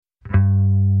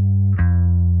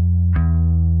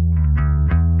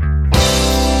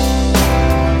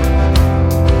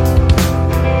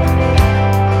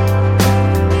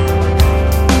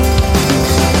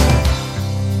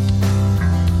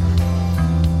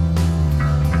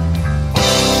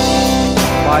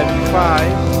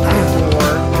5 for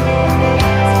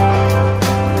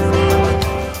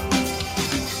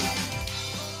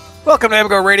Welcome to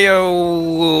AmGo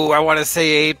Radio. I want to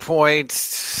say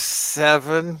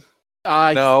 8.7.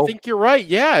 I think you're right.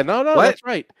 Yeah, no, that's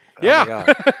right. Oh yeah. My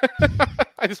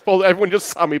God. Everyone just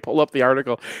saw me pull up the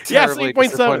article. Terribly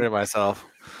Yes, disappointed 8.7. in myself.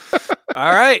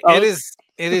 All right. It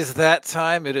is that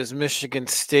time. It is Michigan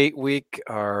State week.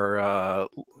 Our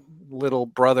little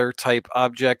brother type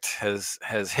object has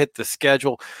hit the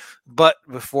schedule. But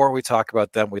before we talk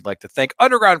about them, we'd like to thank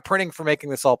Underground Printing for making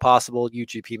this all possible.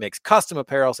 UGP makes custom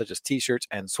apparel such as t-shirts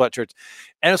and sweatshirts,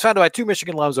 and it was founded by two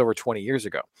Michigan alums over 20 years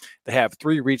ago. They have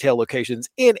 3 retail locations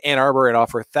in Ann Arbor and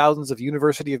offer thousands of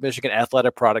University of Michigan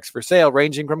athletic products for sale,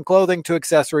 ranging from clothing to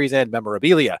accessories and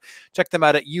memorabilia. Check them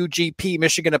out at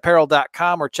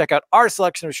ugpmichiganapparel.com or check out our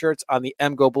selection of shirts on the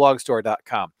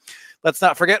mgoblogstore.com. Let's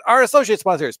not forget our associate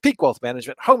sponsors, Peak Wealth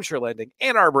Management, HomeSure Lending,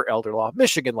 Ann Arbor Elder Law,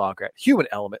 Michigan Law Grant, Human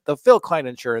Element, the Phil Klein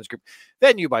Insurance Group,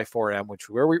 Venue by 4M, which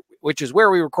is where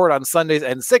we record on Sundays,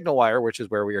 and Signal Wire, which is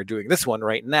where we are doing this one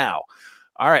right now.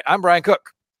 All right, I'm Brian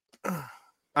Cook.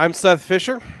 I'm Seth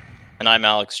Fisher. And I'm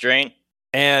Alex Drain.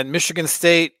 And Michigan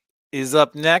State is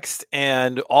up next,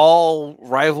 and all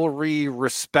rivalry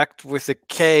respect with a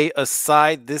K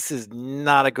aside, this is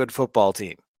not a good football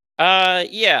team.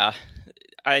 Yeah.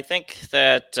 I think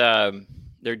that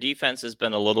their defense has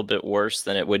been a little bit worse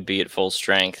than it would be at full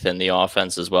strength, and the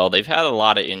offense as well. They've had a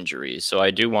lot of injuries, so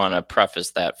I do want to preface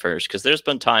that first, because there's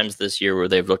been times this year where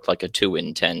they've looked like a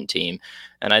 2-10 team,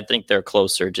 and I think they're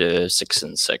closer to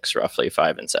 6-6, roughly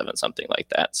 5-7, something like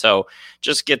that. So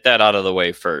just get that out of the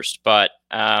way first. But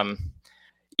they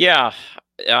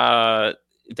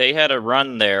had a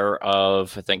run there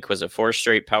of, I think, was it 4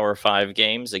 straight Power 5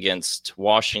 games against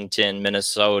Washington,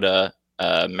 Minnesota,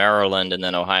 Maryland, and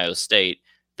then Ohio State,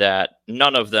 that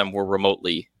none of them were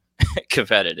remotely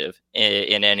competitive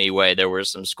in any way. There were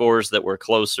some scores that were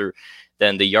closer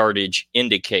than the yardage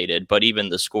indicated, but even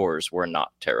the scores were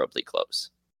not terribly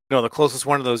close. No, the closest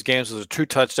one of those games was a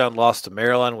 2-touchdown loss to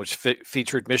Maryland, which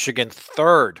featured Michigan's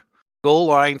 3rd goal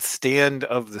line stand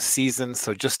of the season.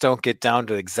 So just don't get down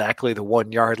to exactly the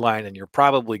 1-yard line, and you're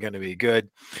probably going to be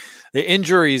good. The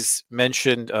injuries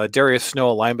mentioned, Darius Snow,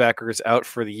 a linebacker, is out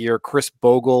for the year. Chris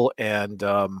Bogle and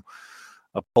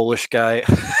a Polish guy,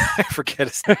 I forget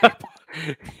his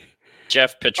name.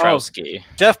 Jeff Petrowski.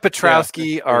 Jeff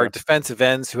Petrowski are defensive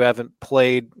ends who haven't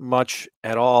played much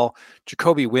at all.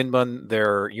 Jacoby Windman,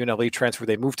 their UNLV transfer,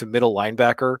 they moved to middle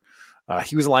linebacker.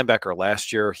 He was a linebacker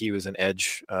last year. He was an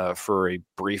edge for a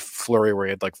brief flurry where he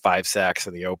had like 5 sacks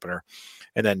in the opener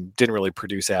and then didn't really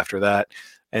produce after that.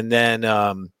 And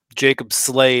then Jacob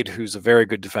Slade, who's a very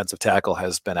good defensive tackle,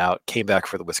 has been out, came back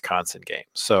for the Wisconsin game.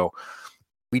 So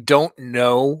we don't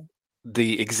know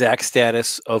the exact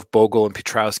status of Bogle and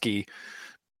Petrowski.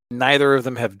 Neither of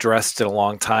them have dressed in a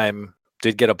long time,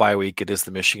 did get a bye week. It is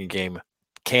the Michigan game.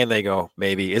 Can they go?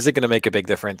 Maybe. Is it going to make a big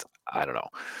difference? I don't know.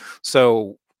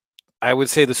 So I would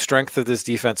say the strength of this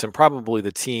defense, and probably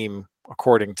the team,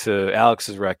 according to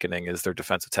Alex's reckoning, is their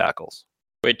defensive tackles.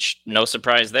 Which, no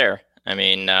surprise there. I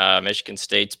mean, Michigan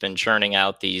State's been churning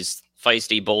out these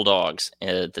feisty Bulldogs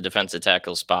at the defensive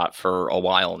tackle spot for a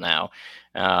while now.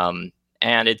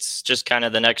 And it's just kind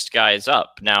of the next guys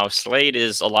up. Now, Slade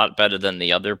is a lot better than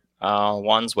the other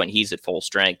ones when he's at full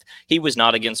strength. He was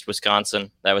not against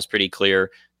Wisconsin. That was pretty clear.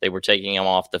 They were taking him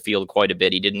off the field quite a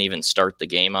bit. He didn't even start the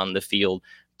game on the field.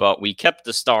 But we kept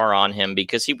the star on him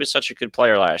because he was such a good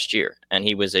player last year. And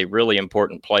he was a really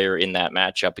important player in that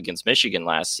matchup against Michigan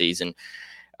last season.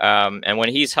 And when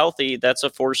he's healthy, that's a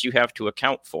force you have to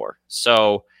account for.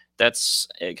 So that's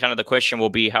kind of the question will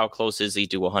be, how close is he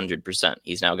to 100%?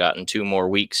 He's now gotten 2 more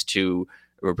weeks to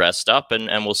rest up, and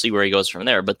we'll see where he goes from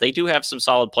there. But they do have some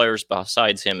solid players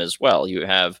besides him as well. You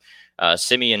have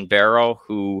Simeon Barrow,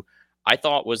 who I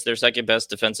thought was their second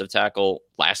best defensive tackle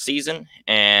last season.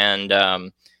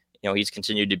 And, he's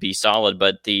continued to be solid.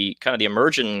 But the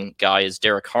emerging guy is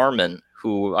Derek Harmon,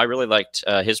 who I really liked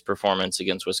his performance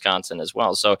against Wisconsin as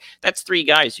well. So that's 3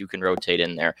 guys you can rotate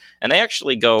in there. And they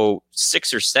actually go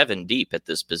 6 or 7 deep at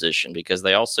this position, because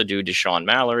they also do Deshaun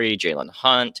Mallory, Jalen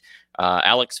Hunt,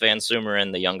 Alex Van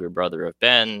Sumeren, the younger brother of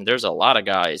Ben. There's a lot of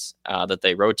guys that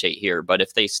they rotate here. But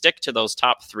if they stick to those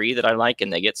top 3 that I like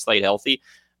and they get Slade healthy,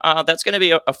 that's going to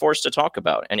be a force to talk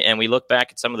about. And we look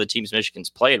back at some of the teams Michigan's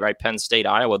played, right? Penn State,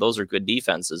 Iowa, those are good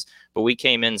defenses. But we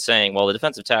came in saying, well, the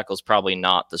defensive tackle is probably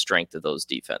not the strength of those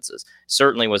defenses.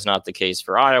 Certainly was not the case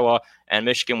for Iowa. And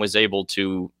Michigan was able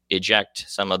to eject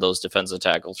some of those defensive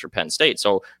tackles for Penn State.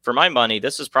 So for my money,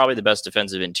 this is probably the best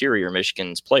defensive interior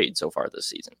Michigan's played so far this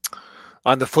season.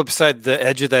 On the flip side, the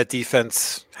edge of that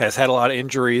defense has had a lot of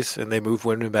injuries, and they moved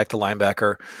Windman back to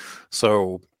linebacker.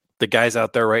 So the guys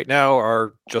out there right now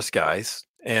are just guys.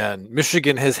 And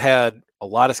Michigan has had a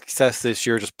lot of success this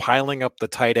year just piling up the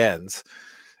tight ends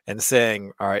and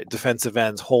saying, all right, defensive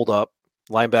ends, hold up.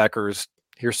 Linebackers,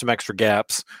 here's some extra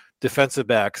gaps. Defensive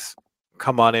backs,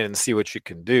 come on in and see what you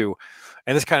can do.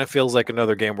 And this kind of feels like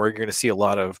another game where you're going to see a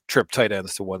lot of trip tight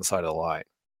ends to one side of the line.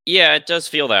 Yeah, it does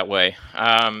feel that way.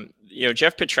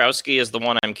 Jeff Pietrowski is the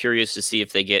one I'm curious to see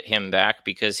if they get him back,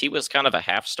 because he was kind of a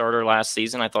half starter last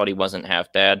season. I thought he wasn't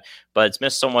half bad, but it's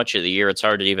missed so much of the year. It's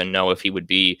hard to even know if he would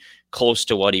be close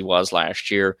to what he was last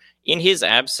year. In his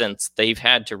absence, they've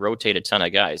had to rotate a ton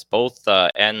of guys. Both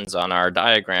ends on our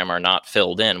diagram are not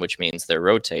filled in, which means they're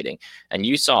rotating. And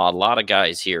you saw a lot of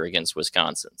guys here against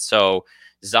Wisconsin. So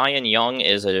Zion Young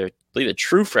is, I believe, a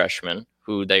true freshman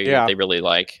who they really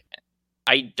like.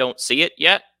 I don't see it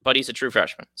yet, but he's a true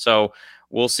freshman. So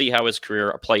we'll see how his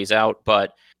career plays out,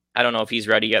 but I don't know if he's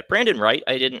ready yet. Brandon Wright,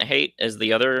 I didn't hate as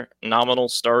the other nominal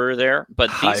starter there, but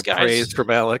these guys... praise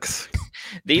from Alex.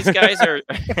 These guys are...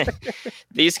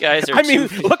 these guys are... I mean,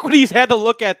 look what he's had to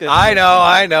look at this. I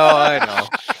know.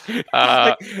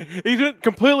 He's been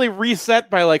completely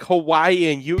reset by like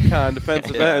Hawaii and UConn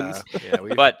defensive ends. Yeah,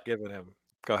 we've given him...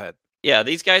 Go ahead. Yeah,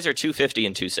 these guys are 250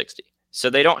 and 260. So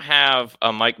they don't have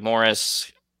a Mike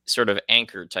Morris sort of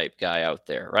anchor type guy out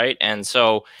there, right? And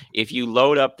so if you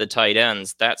load up the tight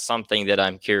ends, that's something that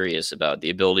I'm curious about, the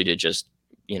ability to just,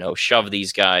 shove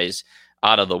these guys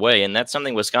out of the way. And that's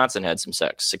something Wisconsin had some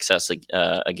success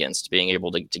against, being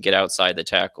able to get outside the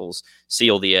tackles,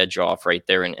 seal the edge off right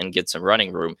there and get some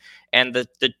running room. And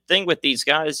the thing with these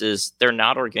guys is they're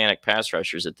not organic pass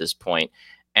rushers at this point.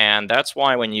 And that's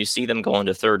why when you see them go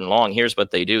into third and long, here's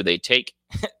what they do. They take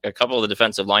a couple of the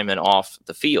defensive linemen off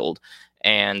the field,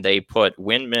 and they put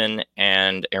Windman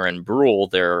and Aaron Brule,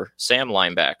 their Sam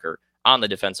linebacker, on the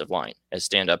defensive line as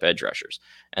stand-up edge rushers.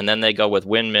 And then they go with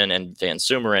Windman and Van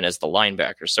Sumeren as the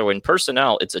linebacker. So in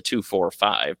personnel, it's a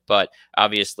 2-4-5, but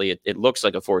obviously it looks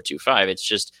like a 4-2-5. It's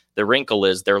just the wrinkle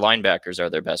is their linebackers are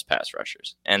their best pass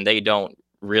rushers, and they don't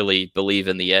really believe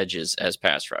in the edges as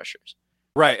pass rushers.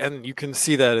 Right, and you can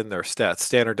see that in their stats.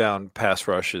 Standard down pass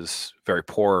rush is very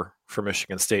poor for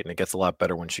Michigan State, and it gets a lot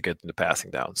better once you get into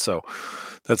passing down. So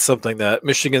that's something that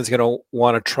Michigan's going to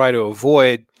want to try to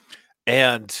avoid,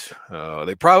 and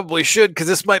they probably should, because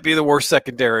this might be the worst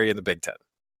secondary in the Big Ten.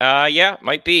 Yeah,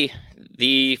 might be.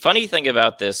 The funny thing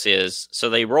about this is, so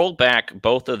they rolled back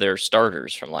both of their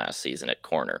starters from last season at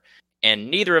corner,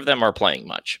 and neither of them are playing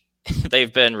much.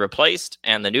 They've been replaced,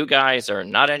 and the new guys are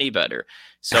not any better.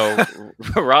 So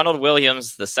Ronald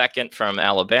Williams, the second from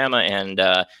Alabama, and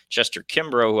Chester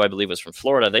Kimbrough, who I believe was from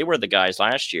Florida, they were the guys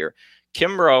last year.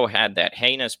 Kimbrough had that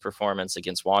heinous performance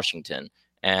against Washington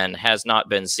and has not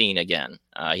been seen again.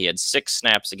 He had 6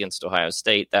 snaps against Ohio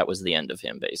State. That was the end of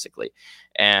him, basically.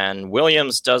 And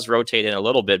Williams does rotate in a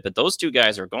little bit, but those two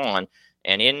guys are gone.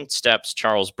 And in steps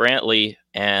Charles Brantley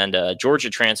and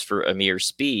Georgia transfer Amir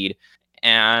Speed.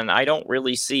 And I don't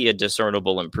really see a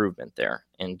discernible improvement there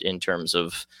in terms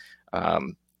of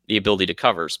the ability to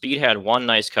cover. Speed had one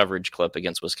nice coverage clip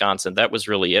against Wisconsin. That was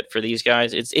really it for these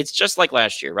guys. It's just like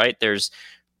last year, right? There's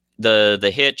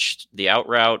the hitch, the out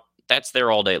route. That's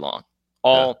there all day long.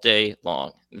 Day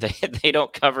long. They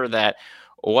don't cover that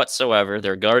whatsoever.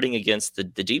 They're guarding against the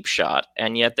deep shot,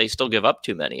 and yet they still give up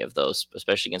too many of those,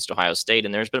 especially against Ohio State.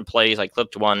 And there's been plays, I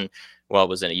clipped one, well, it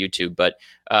was in a YouTube, but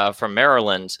from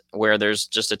Maryland, where there's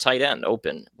just a tight end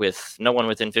open with no one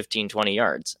within 15, 20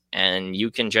 yards. And you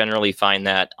can generally find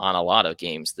that on a lot of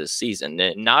games this season.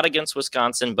 Not against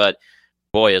Wisconsin, but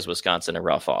boy, is Wisconsin a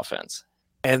rough offense.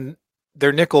 And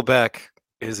their nickelback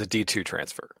is a D2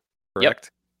 transfer, correct? Yep.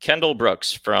 Kendall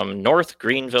Brooks from North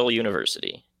Greenville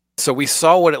University. So we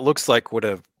saw what it looks like, what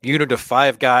a unit of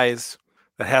 5 guys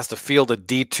that has to field a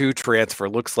D2 transfer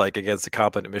looks like against a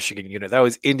competent Michigan unit. That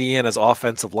was Indiana's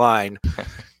offensive line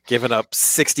giving up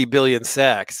 60 billion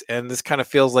sacks. And this kind of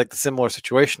feels like the similar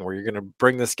situation where you're going to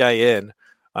bring this guy in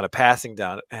on a passing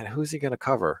down, and who's he going to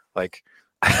cover?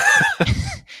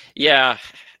 Yeah.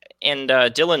 And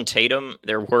Dylan Tatum,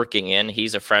 they're working in.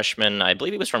 He's a freshman. I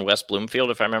believe he was from West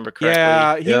Bloomfield, if I remember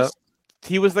correctly. Yeah,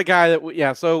 he was the guy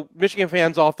that, so Michigan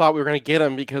fans all thought we were going to get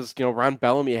him because, Ron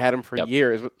Bellamy had him for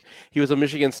years. He was a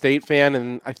Michigan State fan,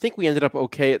 and I think we ended up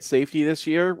okay at safety this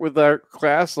year with our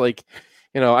class. I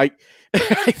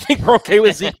think we're okay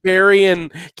with Zeke Berry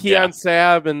and Keon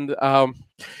Sabb and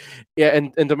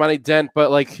Damani Dent,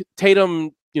 but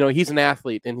Tatum he's an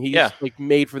athlete and he's Yeah. like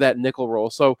made for that nickel role.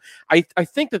 So I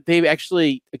think that they've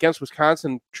actually against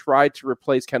Wisconsin tried to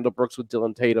replace Kendall Brooks with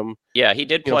Dylan Tatum. Yeah, he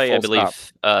did play, I full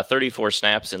believe, 34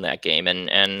 snaps in that game,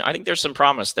 and I think there's some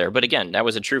promise there. But again, that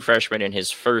was a true freshman in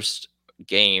his first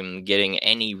game getting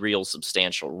any real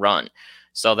substantial run.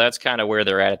 So that's kind of where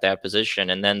they're at that position.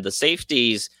 And then the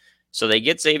safeties, so they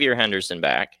get Xavier Henderson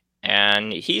back,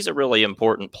 and he's a really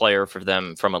important player for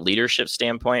them from a leadership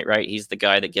standpoint, right? He's the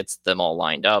guy that gets them all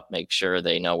lined up, make sure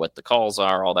they know what the calls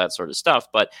are, all that sort of stuff.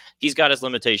 But he's got his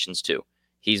limitations too.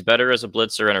 He's better as a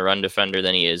blitzer and a run defender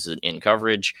than he is in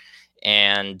coverage.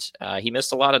 And he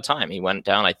missed a lot of time. He went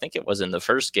down, I think it was in the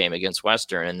first game against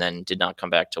Western, and then did not come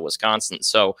back to Wisconsin.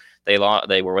 So they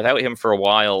were without him for a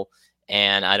while.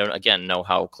 And I don't, again, know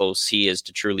how close he is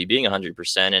to truly being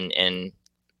 100%. And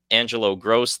Angelo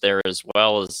Gross there as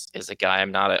well is a guy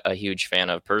I'm not a huge fan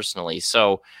of personally.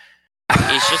 So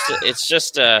it's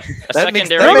just a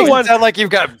secondary. That makes it sound like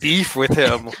you've got beef with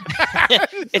him.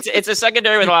 It's a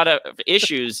secondary with a lot of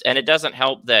issues, and it doesn't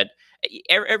help that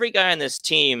every guy on this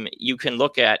team you can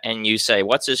look at and you say,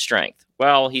 what's his strength?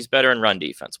 Well, he's better in run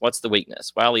defense. What's the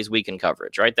weakness? Well, he's weak in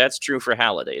coverage, right? That's true for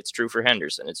Halliday. It's true for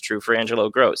Henderson. It's true for Angelo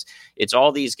Gross. It's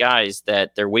all these guys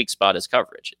that their weak spot is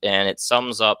coverage, and it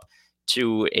sums up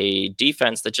to a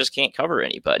defense that just can't cover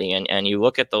anybody. And you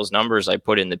look at those numbers I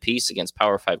put in the piece against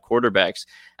Power 5 quarterbacks.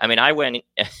 I mean, I went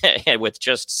with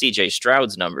just CJ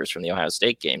Stroud's numbers from the Ohio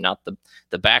State game, not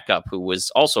the backup, who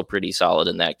was also pretty solid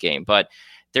in that game. But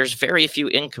there's very few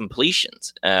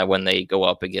incompletions when they go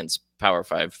up against Power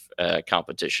 5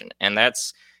 competition. And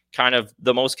that's kind of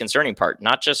the most concerning part,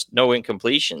 not just no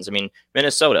incompletions. I mean,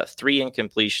 Minnesota, 3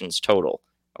 incompletions total.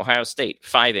 Ohio State,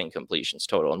 5 incompletions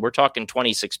total. And we're talking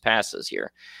 26 passes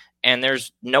here. And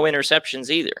there's no interceptions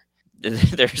either.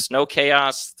 There's no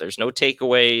chaos. There's no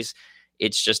takeaways.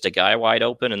 It's just a guy wide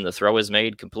open and the throw is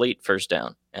made complete, first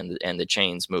down, and the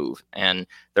chains move. And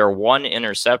their one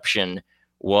interception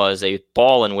was a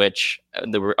ball in which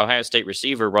the Ohio State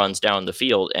receiver runs down the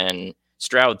field and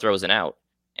Stroud throws it out.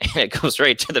 And it goes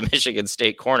right to the Michigan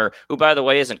State corner, who, by the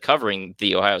way, isn't covering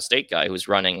the Ohio State guy who's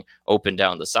running open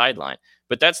down the sideline.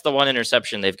 But that's the one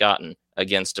interception they've gotten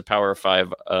against a Power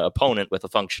 5 opponent with a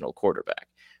functional quarterback,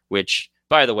 which,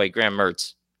 by the way, Graham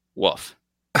Mertz, woof.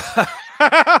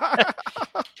 I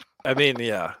mean,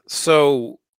 yeah.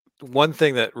 So one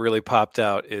thing that really popped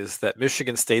out is that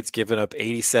Michigan State's given up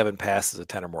 87 passes of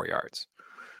 10 or more yards,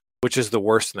 which is the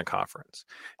worst in the conference.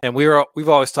 And we've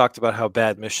always talked about how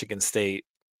bad Michigan State,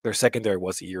 their secondary,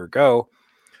 was a year ago.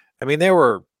 I mean, they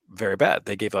were very bad.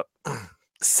 They gave up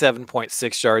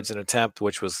 7.6 yards an attempt,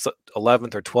 which was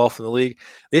 11th or 12th in the league.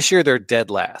 This year, they're dead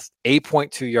last,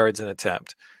 8.2 yards an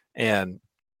attempt. And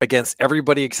against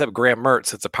everybody except Graham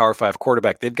Mertz, it's a Power 5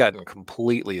 quarterback, they've gotten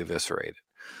completely eviscerated.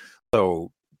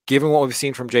 So given what we've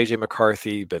seen from J.J.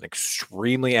 McCarthy, been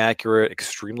extremely accurate,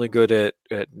 good at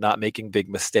not making big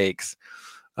mistakes.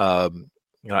 I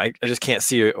just can't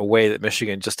see a way that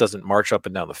Michigan just doesn't march up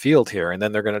and down the field here. And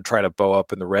then they're going to try to bow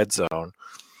up in the red zone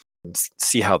and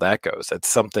see how that goes. That's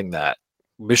something that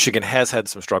Michigan has had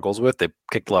some struggles with. They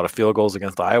kicked a lot of field goals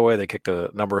against Iowa. They kicked a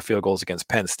number of field goals against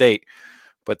Penn State.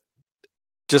 But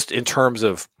just in terms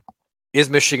of,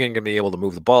 is Michigan going to be able to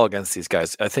move the ball against these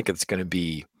guys? I think it's going to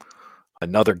be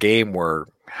another game where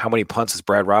how many punts is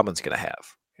Brad Robbins going to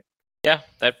have? Yeah,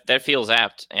 that feels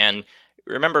apt. And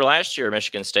remember last year,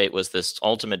 Michigan State was this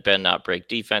ultimate bend not break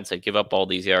defense. They'd give up all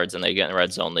these yards and they get in the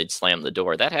red zone, they'd slam the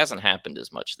door. That hasn't happened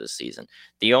as much this season.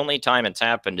 The only time it's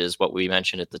happened is what we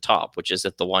mentioned at the top, which is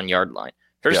at the 1 yard line.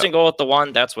 First and goal at the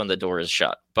 1, that's when the door is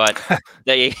shut. But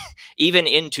they, even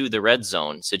into the red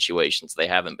zone situations, they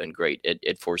haven't been great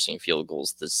at forcing field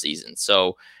goals this season.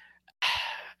 So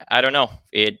I don't know.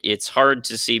 It's hard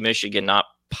to see Michigan not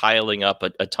piling up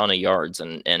a ton of yards.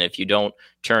 And if you don't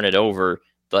turn it over,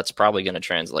 that's probably going to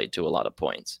translate to a lot of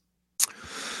points.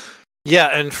 Yeah,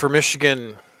 and for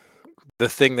Michigan, the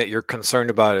thing that you're concerned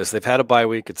about is they've had a bye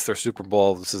week. It's their Super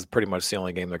Bowl. This is pretty much the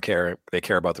only game they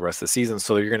care about the rest of the season.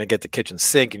 So you're going to get the kitchen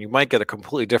sink, and you might get a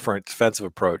completely different defensive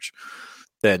approach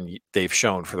than they've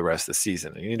shown for the rest of the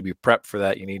season. And you need to be prepped for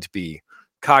that. You need to be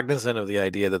cognizant of the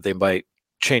idea that they might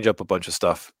change up a bunch of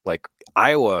stuff. Like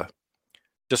Iowa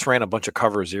just ran a bunch of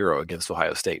cover 0 against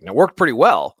Ohio State, and it worked pretty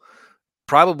well,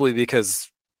 probably because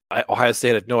Ohio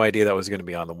State had no idea that was going to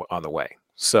be on the way.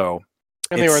 So,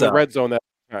 and they were in the red zone that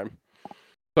time.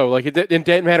 So, like, it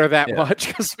didn't matter that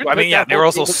much. I mean, they were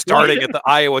also starting at the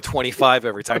Iowa 25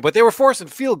 every time, but they were forcing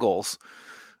field goals.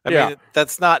 I mean,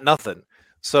 that's not nothing.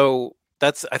 So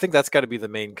I think that's got to be the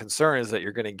main concern, is that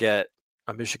you're going to get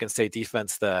a Michigan State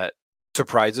defense that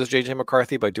surprises J.J.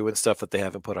 McCarthy by doing stuff that they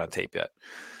haven't put on tape yet.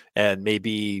 and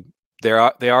maybe they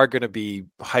are going to be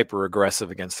hyper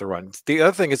aggressive against the run. The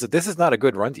other thing is that this is not a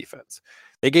good run defense.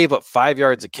 They gave up 5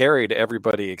 yards a carry to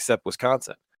everybody except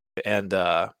Wisconsin and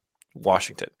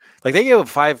Washington. Like they gave up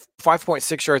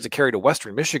 5.6 yards a carry to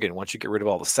Western Michigan once you get rid of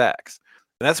all the sacks.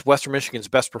 And that's Western Michigan's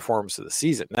best performance of the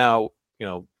season. Now,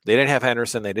 they didn't have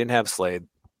Henderson, they didn't have Slade.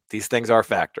 These things are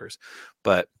factors,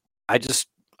 but I'm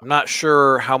not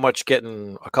sure how much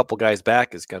getting a couple guys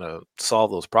back is going to solve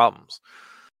those problems.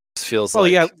 Feels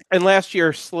like... yeah, and last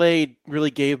year Slade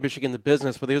really gave Michigan the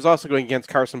business, but he was also going against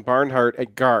Carson Barnhart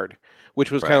at guard, which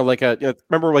was kind of like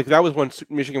remember, like that was when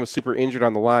Michigan was super injured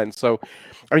on the line. So,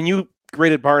 I mean, you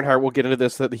graded Barnhart. We'll get into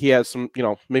this, that he has some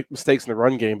mistakes in the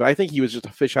run game, but I think he was just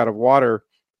a fish out of water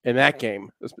in that game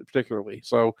particularly.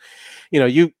 So,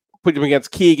 you put him against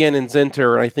Keegan and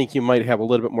Zinter, and I think you might have a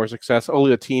little bit more success.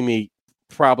 Oliatimi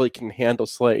probably can handle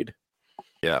Slade.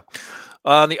 Yeah.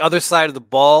 On the other side of the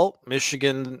ball,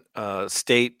 Michigan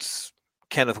State's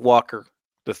Kenneth Walker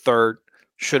III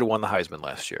should have won the Heisman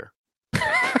last year.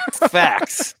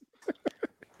 Facts.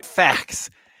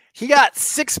 He got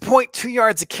 6.2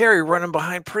 yards a carry running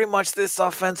behind pretty much this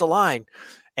offensive line.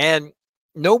 And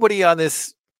nobody on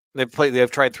this,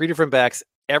 they've tried 3 different backs.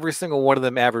 Every single one of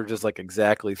them averages like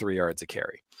exactly 3 yards a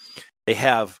carry. They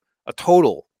have a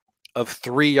total of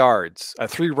 3 runs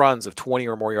of 20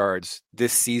 or more yards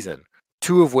this season,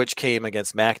 2 of which came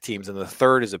against MAC teams, and the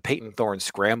third is a Peyton Thorne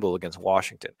scramble against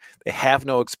Washington. They have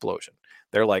no explosion.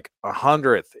 They're like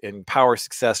 100th in power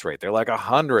success rate. They're like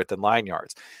 100th in line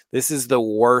yards. This is the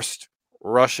worst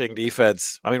rushing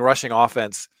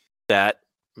offense that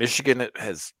Michigan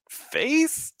has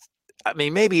faced. I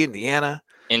mean, maybe Indiana.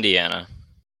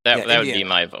 That would be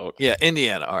my vote. Yeah,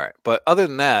 Indiana. All right. But other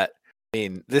than that, I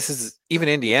mean, even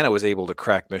Indiana was able to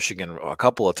crack Michigan a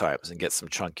couple of times and get some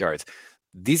chunk yards.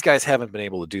 These guys haven't been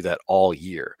able to do that all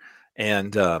year.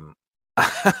 And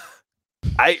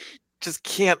I just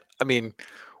can't. I mean,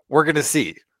 we're going to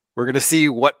see. We're going to see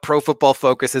what Pro Football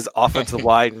Focus's offensive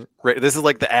line. This is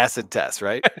like the acid test,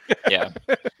 right? Yeah.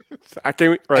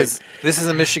 Right. This is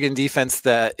a Michigan defense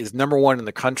that is number 1 in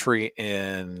the country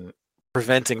in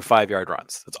preventing 5-yard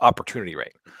runs. That's opportunity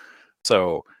rate.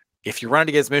 So if you run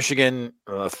against Michigan,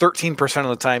 13% of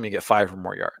the time you get 5 or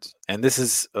more yards. And this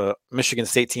is a Michigan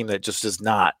State team that just does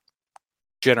not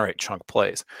generate chunk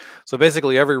plays. So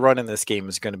basically every run in this game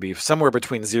is going to be somewhere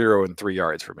between 0 and 3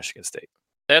 yards for Michigan State.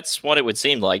 That's what it would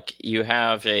seem like. You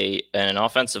have an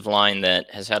offensive line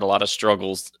that has had a lot of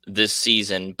struggles this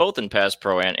season, both in pass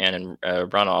pro and in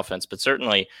run offense, but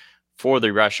certainly for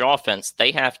the rush offense,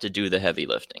 they have to do the heavy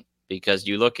lifting, because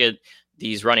you look at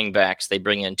these running backs, they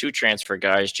bring in 2 transfer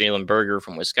guys, Jalen Berger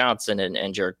from Wisconsin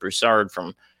and Jarek Broussard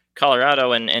from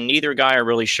Colorado, and neither guy are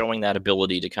really showing that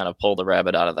ability to kind of pull the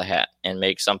rabbit out of the hat and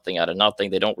make something out of nothing.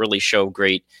 They don't really show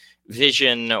great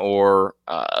vision or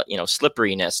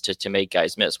slipperiness to make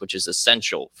guys miss, which is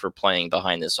essential for playing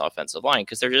behind this offensive line,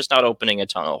 because they're just not opening a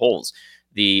ton of holes.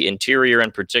 The interior,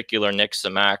 in particular, Nick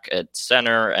Samak at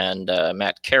center and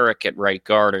Matt Carrick at right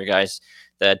guard, are guys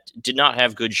that did not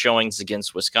have good showings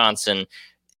against Wisconsin.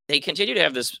 They continue to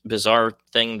have this bizarre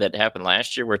thing that happened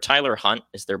last year where Tyler Hunt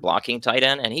is their blocking tight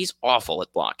end, and he's awful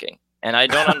at blocking. And I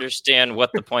don't understand what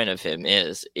the point of him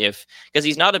is, because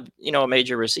he's not a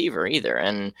major receiver either.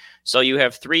 And so you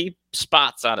have 3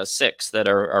 spots out of 6 that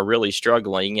are really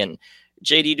struggling. And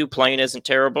JD Duplain isn't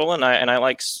terrible, and I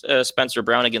like Spencer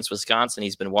Brown against Wisconsin.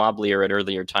 He's been wobblier at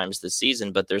earlier times this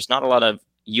season, but there's not a lot of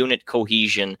unit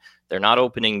cohesion. They're not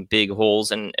opening big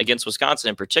holes. And against Wisconsin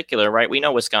in particular, right, we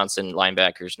know Wisconsin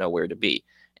linebackers know where to be.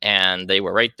 And they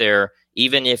were right there.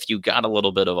 Even if you got a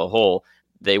little bit of a hole,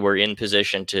 they were in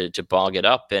position to bog it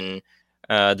up. And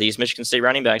these Michigan State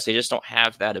running backs, they just don't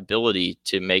have that ability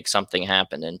to make something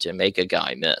happen and to make a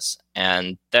guy miss.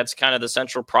 And that's kind of the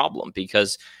central problem, and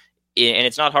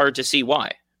it's not hard to see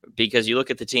why. Because you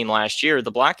look at the team last year, the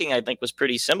blocking, I think, was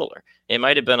pretty similar. It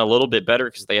might have been a little bit better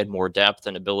because they had more depth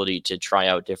and ability to try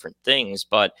out different things,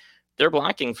 but their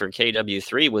blocking for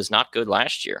KW3 was not good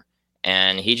last year,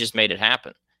 and he just made it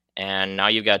happen. And now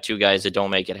you've got 2 guys that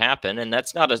don't make it happen, and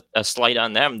that's not a slight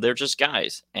on them. They're just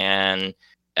guys, and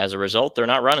as a result, they're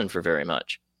not running for very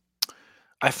much.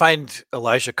 I find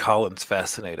Elijah Collins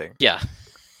fascinating. Yeah.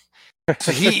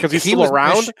 So because he's still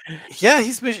around?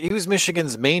 He was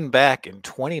Michigan's main back in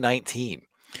 2019.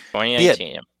 2019,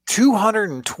 he had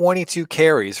 222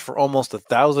 carries for almost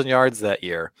 1,000 yards that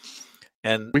year.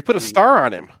 And we put a star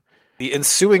on him. The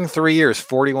ensuing 3 years,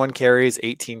 41 carries,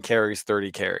 18 carries,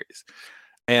 30 carries.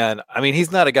 And I mean,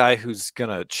 he's not a guy who's going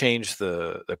to change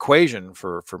the equation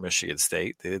for Michigan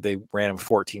State. They ran him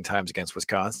 14 times against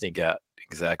Wisconsin. He got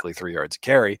exactly 3 yards a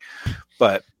carry.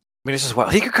 But mean, it's just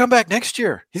wild. He could come back next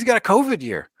year. He's got a COVID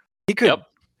year. He could. Yep.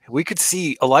 We could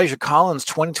see Elijah Collins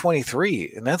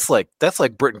 2023, and that's like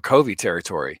Britton Covey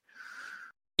territory.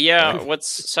 Yeah,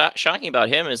 what's shocking about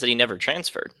him is that he never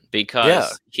transferred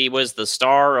because he was the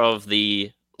star of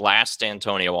the last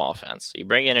Antonio offense. You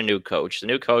bring in a new coach. The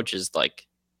new coach is like,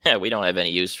 we don't have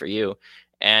any use for you.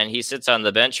 And he sits on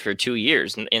the bench for 2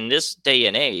 years. And in this day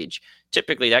and age,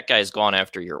 typically that guy's gone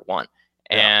after year one.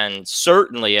 Yeah. And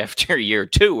certainly after year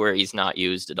two, where he's not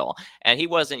used at all. And he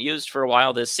wasn't used for a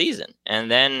while this season. And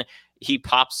then he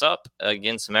pops up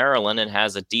against Maryland and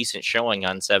has a decent showing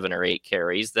on 7 or 8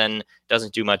 carries, then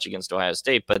doesn't do much against Ohio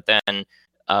State. But then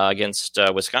against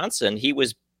Wisconsin, he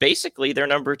was basically their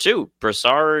number 2.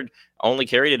 Broussard only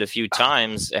carried it a few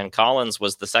times, and Collins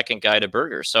was the second guy to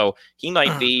Berger. So he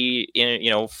might be,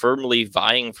 firmly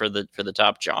vying for the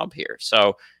top job here.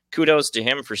 So kudos to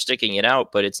him for sticking it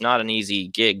out, but it's not an easy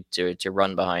gig to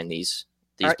run behind these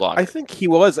blockers. I think he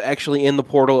was actually in the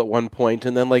portal at one point,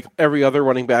 and then like every other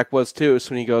running back was too.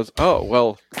 So when he goes, "Oh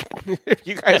well,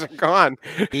 you guys are gone."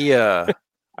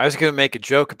 I was going to make a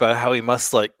joke about how he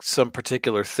must like some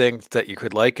particular thing that you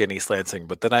could like in East Lansing,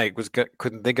 but then I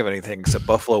couldn't think of anything except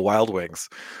Buffalo Wild Wings.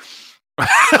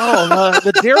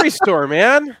 The dairy store,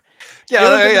 man.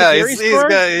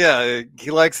 Yeah, he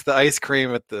likes the ice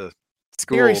cream at the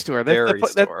school dairy store.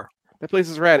 Store. That place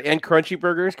is rad, and Crunchy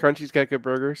Burgers. Crunchy's got good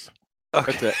burgers.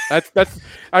 Okay. That's it.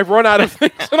 I've run out of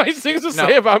nice things to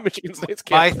say about Michigan State's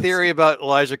campus. My theory about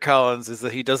Elijah Collins is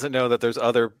that he doesn't know that there's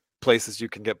other places you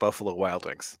can get Buffalo Wild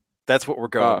Wings. That's what we're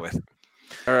going with.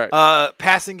 All right.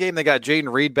 Passing game, they got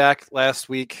Jaden Reed back last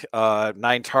week.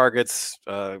 9 targets,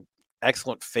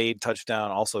 excellent fade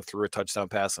touchdown. Also threw a touchdown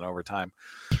pass in overtime.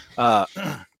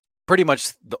 Pretty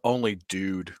much the only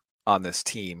dude on this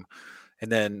team.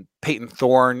 And then Peyton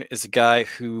Thorne is a guy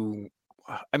who,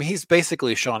 he's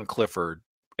basically Sean Clifford,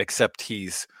 except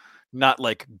he's not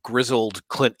like grizzled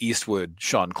Clint Eastwood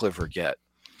Sean Clifford yet.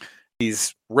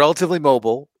 He's relatively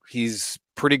mobile. He's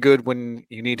pretty good when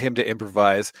you need him to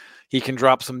improvise. He can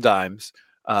drop some dimes.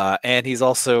 And he's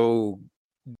also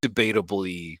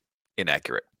debatably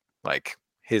inaccurate. Like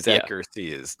his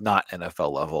accuracy is not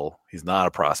NFL level. He's not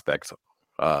a prospect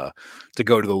to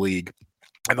go to the league.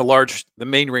 And the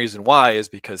main reason why is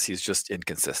because he's just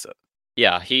inconsistent.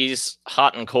 Yeah, he's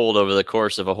hot and cold over the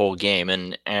course of a whole game.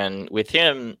 And with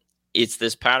him, it's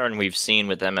this pattern we've seen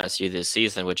with MSU this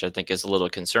season, which I think is a little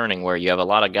concerning, where you have a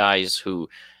lot of guys who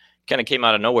kind of came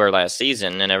out of nowhere last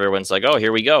season and everyone's like, oh,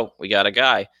 here we go. We got a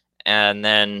guy. And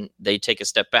then they take a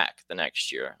step back the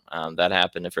next year. That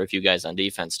happened for a few guys on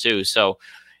defense too. So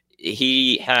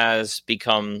he has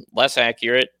become less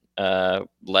accurate,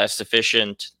 less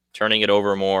efficient, turning it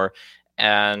over more.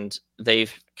 And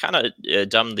they've kind of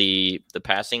dumbed the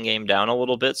passing game down a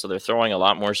little bit. So they're throwing a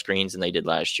lot more screens than they did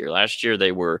last year. Last year,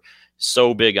 they were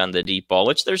so big on the deep ball,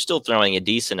 which they're still throwing a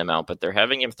decent amount, but they're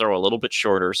having him throw a little bit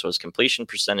shorter. So his completion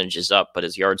percentage is up, but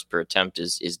his yards per attempt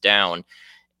is down.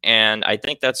 And I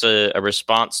think that's a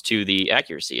response to the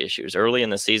accuracy issues. Early in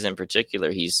the season in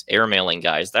particular, he's airmailing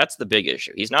guys. That's the big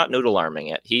issue. He's not noodle arming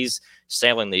it. He's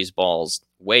sailing these balls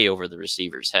way over the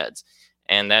receivers' heads.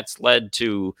 And that's led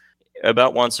to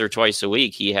about once or twice a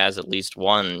week, he has at least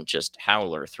one just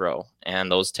howler throw.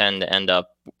 And those tend to end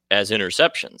up as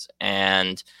interceptions.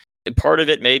 And part of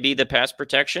it may be the pass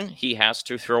protection. He has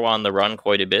to throw on the run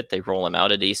quite a bit. They roll him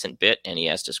out a decent bit, and he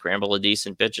has to scramble a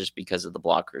decent bit just because of the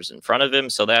blockers in front of him.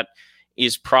 So that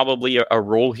is probably a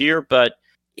role here. But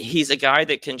he's a guy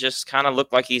that can just kind of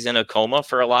look like he's in a coma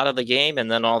for a lot of the game, and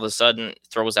then all of a sudden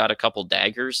throws out a couple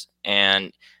daggers.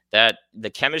 And that the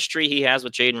chemistry he has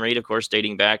with Jaden Reed, of course,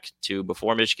 dating back to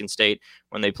before Michigan State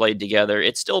when they played together,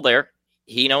 it's still there.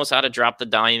 He knows how to drop the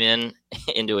dime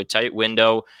into a tight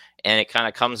window, and it kind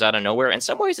of comes out of nowhere. In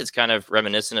some ways, it's kind of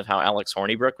reminiscent of how Alex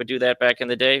Hornibrook would do that back in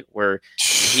the day, where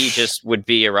he just would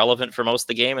be irrelevant for most of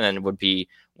the game, and then would be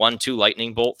 1-2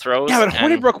 lightning bolt throws. Yeah, but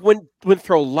Hornibrook wouldn't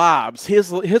throw lobs.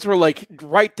 His were like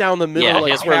right down the middle. Yeah,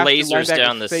 like his were lasers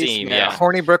down the seam. Yeah,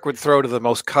 Hornibrook would throw to the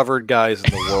most covered guys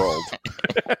in the world,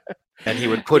 and he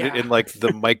would put it in like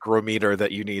the micrometer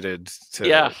that you needed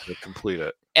to complete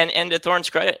it. And to Thorne's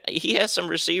credit, he has some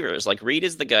receivers. Like Reed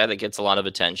is the guy that gets a lot of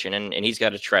attention, and he's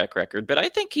got a track record. But I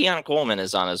think Keon Coleman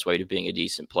is on his way to being a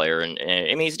decent player.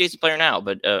 And he's a decent player now,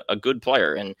 but a good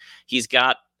player. And he's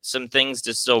got some things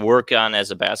to still work on as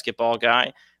a basketball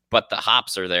guy, but the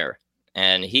hops are there.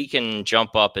 And he can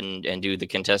jump up and do the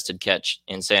contested catch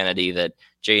insanity that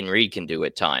Jaden Reed can do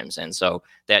at times. And so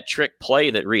that trick play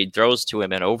that Reed throws to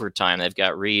him in overtime, they've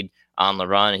got Reed on the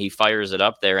run, and he fires it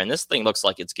up there, and this thing looks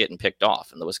like it's getting picked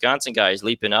off. And the Wisconsin guy is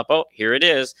leaping up. Oh, here it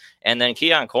is. And then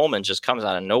Keon Coleman just comes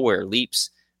out of nowhere,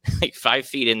 leaps like 5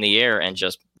 feet in the air and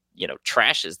just,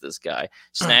 trashes this guy,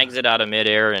 snags it out of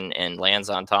midair and lands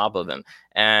on top of him.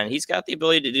 And he's got the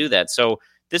ability to do that. So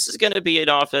this is going to be an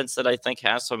offense that I think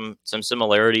has some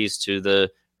similarities to the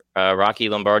Rocky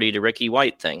Lombardi to Ricky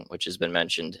White thing, which has been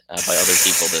mentioned by other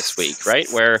people this week, right?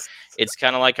 Where it's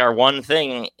kind of like our one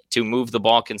thing to move the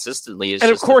ball consistently is,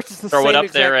 and just of course, it's the throw same it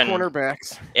up there and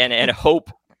cornerbacks, and hope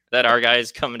that our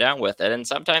guys come down with it. And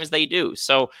sometimes they do.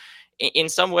 So in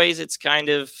some ways, it's kind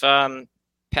of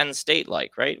Penn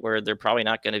State-like, right? Where they're probably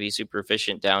not going to be super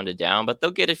efficient down to down, but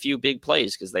they'll get a few big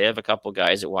plays because they have a couple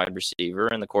guys at wide receiver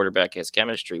and the quarterback has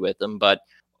chemistry with them. But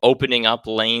opening up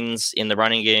lanes in the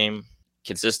running game,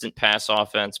 consistent pass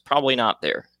offense, probably not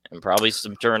there, and probably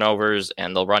some turnovers,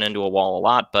 and they'll run into a wall a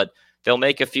lot, but they'll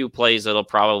make a few plays that'll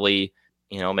probably,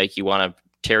 make you want to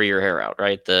tear your hair out,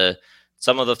 right?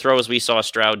 Some of the throws we saw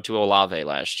Stroud to Olave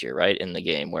last year, right, in the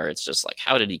game, where it's just like,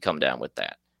 how did he come down with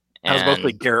that? That was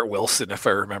mostly Garrett Wilson, if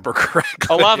I remember correctly.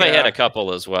 Olave had a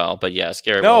couple as well, but yes,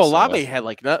 Garrett Wilson. No, Olave had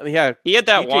he had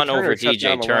that one over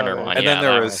DJ Turner one. And then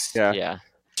there was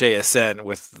JSN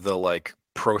with the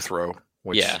pro throw.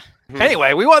 Which,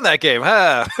 anyway, we won that game,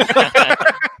 huh?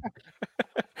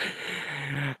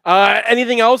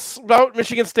 Anything else about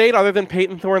Michigan State other than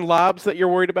Peyton Thorne lobs that you're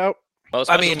worried about? Well,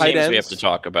 teams we have to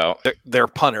talk about. Their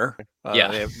punter.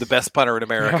 They have the best punter in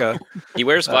America. He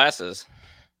wears glasses.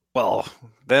 Well,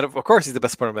 then of course he's the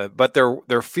best punter, but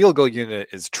their field goal unit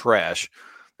is trash.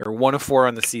 They're 1 of 4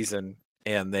 on the season,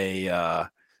 and they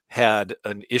had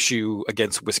an issue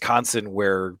against Wisconsin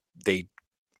where they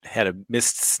had a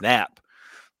missed snap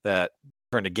that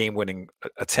turned a game-winning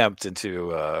attempt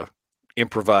into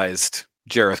improvised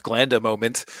Jareth Glanda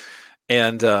moment.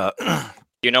 And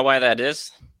you know why that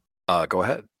is? Go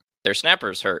ahead. Their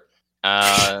snapper's hurt.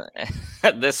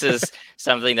 This is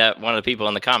something that one of the people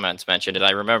in the comments mentioned, and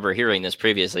I remember hearing this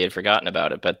previously. I'd forgotten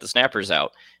about it, but the snapper's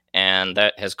out, and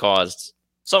that has caused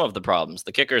some of the problems.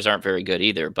 The kickers aren't very good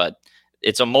either, but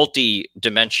it's a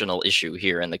multi-dimensional issue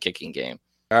here in the kicking game.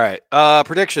 All right.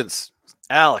 Predictions.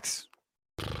 Alex.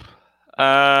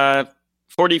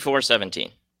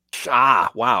 44-17.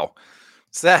 Wow.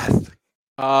 Seth.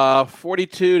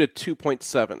 42 to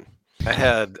 2.7. I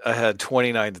had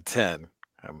 29-10.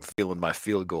 I'm feeling my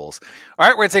field goals. All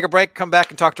right, we're going to take a break, come back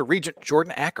and talk to Regent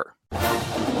Jordan Acker.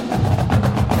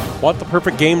 Want the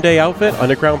perfect game day outfit?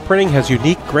 Underground Printing has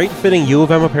unique, great-fitting U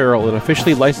of M apparel and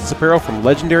officially licensed apparel from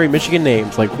legendary Michigan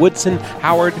names like Woodson,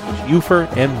 Howard, Ufer,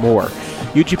 and more.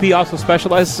 UGP also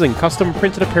specializes in custom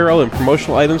printed apparel and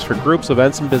promotional items for groups,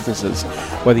 events, and businesses.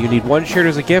 Whether you need 1 shirt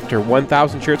as a gift or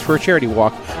 1,000 shirts for a charity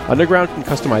walk, Underground can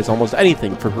customize almost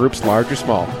anything for groups large or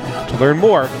small. To learn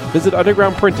more, visit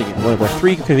Underground Printing at one of our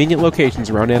 3 convenient locations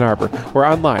around Ann Arbor or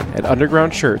online at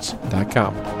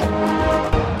undergroundshirts.com.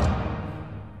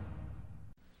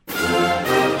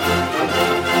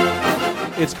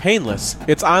 It's painless.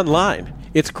 It's online.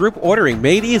 It's group ordering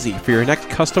made easy for your next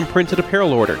custom printed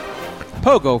apparel order.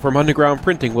 Pogo from Underground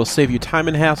Printing will save you time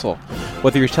and hassle.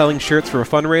 Whether you're selling shirts for a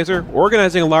fundraiser,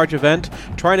 organizing a large event,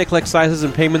 trying to collect sizes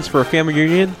and payments for a family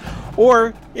reunion,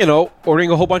 or, ordering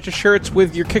a whole bunch of shirts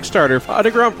with your Kickstarter,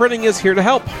 Underground Printing is here to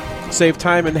help. Save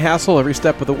time and hassle every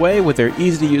step of the way with their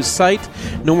easy-to-use site.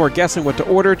 No more guessing what to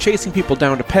order, chasing people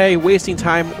down to pay, wasting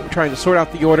time trying to sort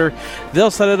out the order. They'll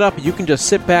set it up, you can just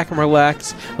sit back and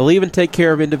relax. They'll even take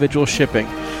care of individual shipping.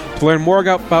 To learn more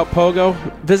about Pogo,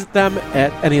 visit them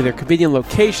at any of their convenient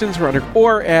locations or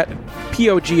at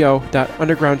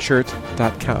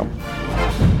pogo.undergroundshirts.com.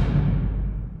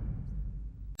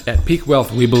 At Peak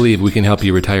Wealth, we believe we can help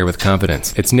you retire with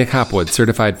confidence. It's Nick Hopwood,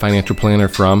 certified financial planner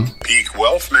from Peak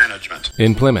Wealth Management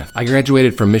in Plymouth. I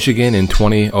graduated from Michigan in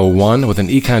 2001 with an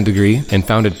econ degree and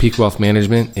founded Peak Wealth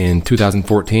Management in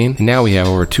 2014. And now we have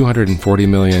over $240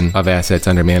 million of assets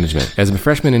under management. As a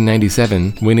freshman in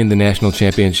 97, winning the national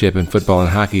championship in football and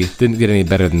hockey didn't get any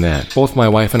better than that. Both my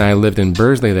wife and I lived in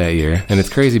Bursley that year, and it's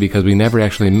crazy because we never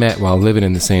actually met while living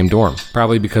in the same dorm.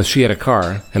 Probably because she had a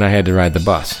car and I had to ride the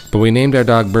bus. But we named our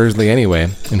dog Bursley anyway,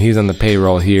 and he's on the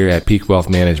payroll here at Peak Wealth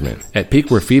Management. At Peak,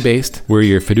 we're fee-based. We're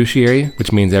your fiduciary,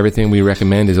 which means everything we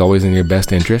recommend is always in your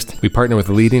best interest. We partner with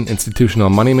leading institutional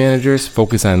money managers,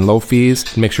 focus on low fees,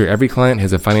 and make sure every client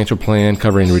has a financial plan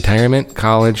covering retirement,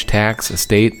 college, tax,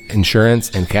 estate,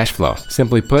 insurance, and cash flow.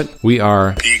 Simply put, we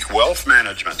are Peak Wealth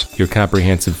Management, your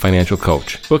comprehensive financial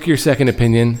coach. Book your second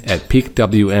opinion at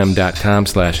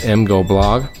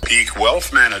peakwm.com/mgoblog. Peak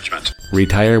Wealth Management.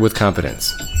 Retire with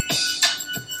confidence.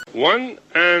 1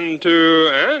 and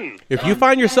 2 and... If you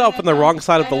find yourself on the wrong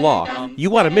side of the law, you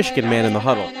want a Michigan man in the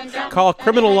huddle. Call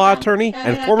criminal law attorney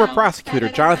and former prosecutor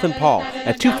Jonathan Paul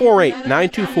at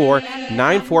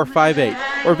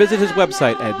 248-924-9458 or visit his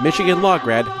website at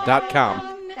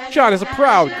michiganlawgrad.com. John is a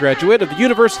proud graduate of the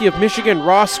University of Michigan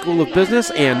Ross School of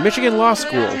Business and Michigan Law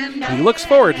School. He looks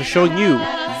forward to showing you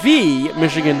the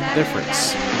Michigan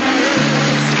difference.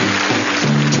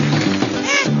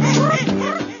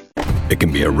 It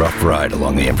can be a rough ride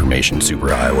along the information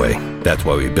superhighway. That's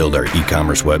why we build our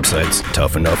e-commerce websites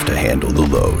tough enough to handle the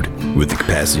load. With the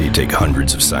capacity to take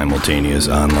hundreds of simultaneous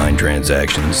online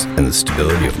transactions and the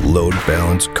stability of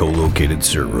load-balanced, co-located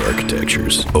server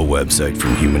architectures, a website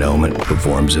from Human Element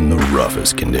performs in the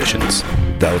roughest conditions.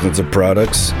 Thousands of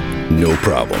products? No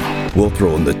problem. We'll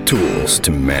throw in the tools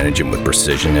to manage them with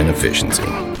precision and efficiency.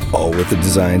 All with a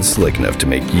design slick enough to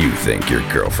make you think your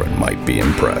girlfriend might be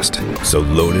impressed. So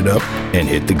load it up and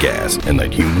hit the gas and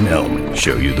let Human Element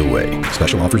show you the way.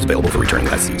 Special offers available for returning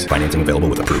lessees. Financing available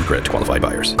with approved credit to qualified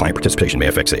buyers. Client participation may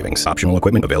affect savings. Optional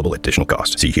equipment available at additional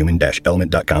cost. See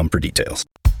human-element.com for details.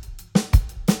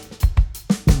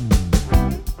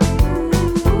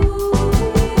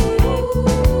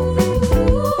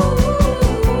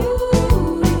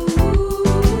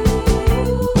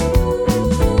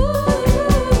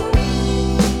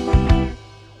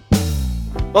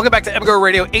 Welcome back to MGO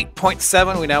Radio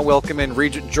 8.7. We now welcome in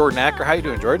Regent Jordan Acker. How you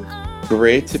doing, Jordan?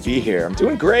 Great to be here. I'm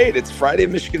doing great. It's Friday,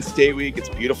 Michigan State Week. It's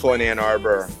beautiful in Ann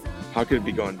Arbor. How could it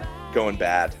be going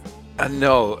bad?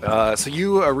 No. So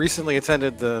you recently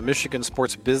attended the Michigan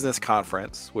Sports Business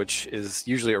Conference, which is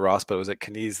usually at Ross, but it was at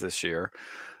Knies this year.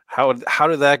 How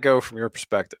did that go from your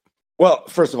perspective? Well,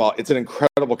 first of all, it's an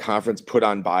incredible conference put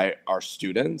on by our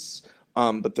students.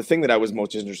 But the thing that I was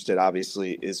most interested,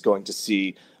 obviously, is going to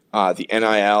see the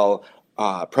NIL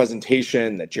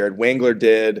presentation that Jared Wangler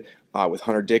did with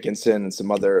Hunter Dickinson and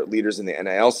some other leaders in the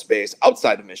NIL space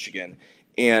outside of Michigan.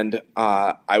 And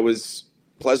I was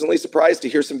pleasantly surprised to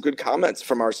hear some good comments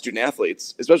from our student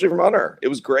athletes, especially from Hunter. It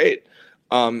was great.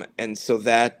 And so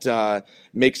that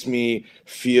makes me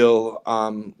feel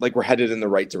like we're headed in the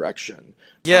right direction.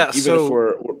 Yeah, even if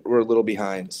we're a little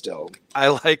behind still. I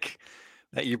like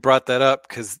that you brought that up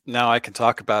because now I can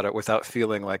talk about it without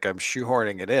feeling like I'm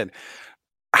shoehorning it in.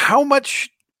 How much,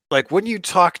 like when you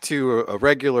talk to a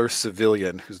regular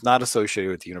civilian who's not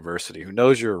associated with the university, who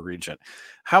knows you're a regent,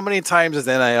 how many times is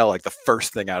NIL like the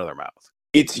first thing out of their mouth?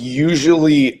 It's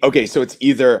usually, okay, so it's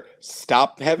either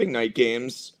stop having night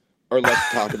games or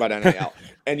let's talk about NIL.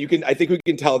 And I think we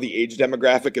can tell the age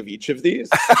demographic of each of these.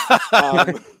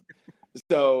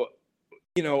 So,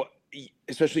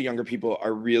 especially younger people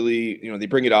are really, they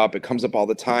bring it up. It comes up all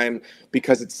the time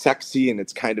because it's sexy and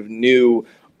it's kind of new.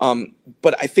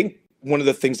 But I think one of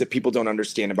the things that people don't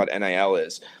understand about NIL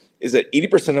is that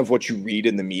 80% of what you read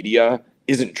in the media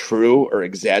isn't true or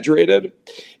exaggerated.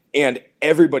 And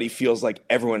everybody feels like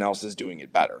everyone else is doing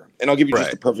it better. And I'll give you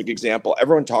just a perfect example.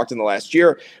 Everyone talked in the last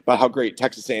year about how great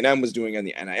Texas A&M was doing on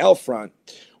the NIL front.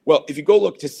 Well, if you go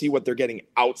look to see what they're getting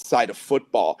outside of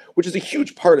football, which is a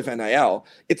huge part of NIL,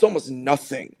 it's almost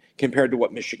nothing compared to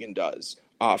what Michigan does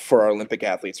for our Olympic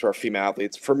athletes, for our female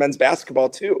athletes, for men's basketball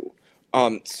too.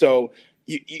 So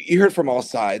you heard from all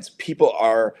sides. People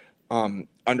are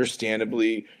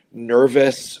understandably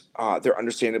nervous. They're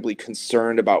understandably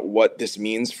concerned about what this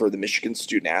means for the Michigan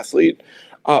student athlete.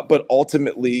 But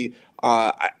ultimately,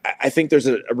 I think there's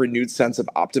a renewed sense of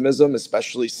optimism,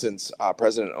 especially since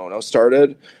President Ono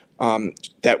started,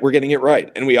 that we're getting it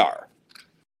right, and we are.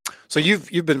 So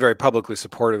you've been very publicly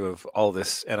supportive of all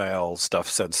this NIL stuff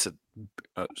since it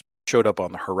showed up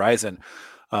on the horizon.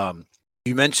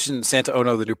 You mentioned Santa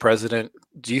Ono, the new president.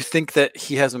 Do you think that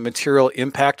he has a material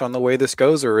impact on the way this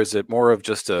goes, or is it more of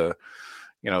just you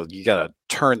got to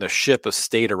turn the ship of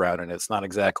state around, and it's not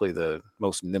exactly the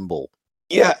most nimble?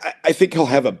 Yeah, I think he'll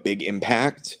have a big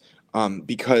impact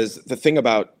because the thing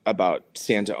about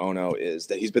Santa Ono is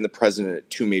that he's been the president at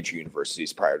two major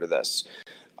universities prior to this.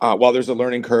 While there's a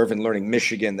learning curve in learning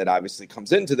Michigan that obviously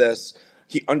comes into this,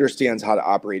 he understands how to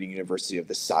operate a university of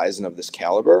this size and of this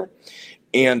caliber.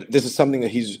 And this is something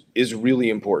that is really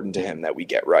important to him that we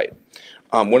get right.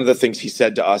 One of the things he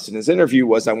said to us in his interview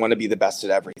was, I want to be the best at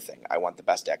everything. I want the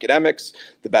best academics,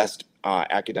 the best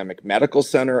academic medical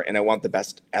center, and I want the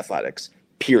best athletics,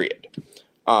 period.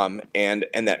 And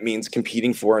that means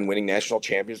competing for and winning national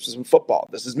championships in football.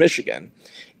 This is Michigan.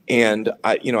 And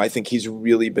I think he's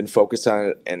really been focused on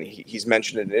it, and he's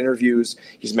mentioned it in interviews.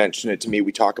 He's mentioned it to me.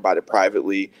 We talk about it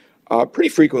privately pretty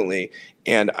frequently.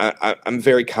 And I'm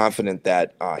very confident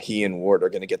that he and Ward are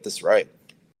going to get this right.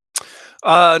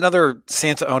 Another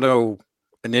Santa Ono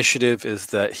initiative is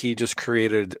that he just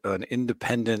created an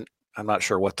independent, I'm not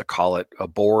sure what to call it, a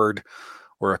board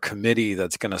or a committee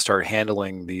that's going to start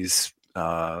handling these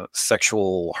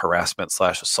sexual harassment /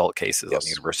 assault cases on the Yes.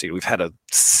 university. We've had a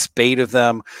spate of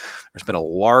them. There's been a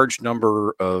large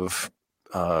number of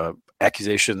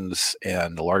accusations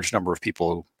and a large number of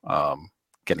people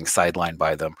getting sidelined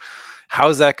by them. How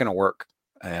is that going to work?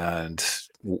 And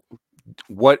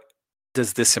what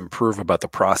does this improve about the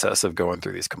process of going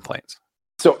through these complaints?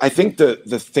 So I think the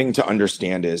thing to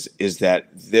understand is that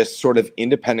this sort of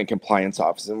independent compliance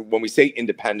office, and when we say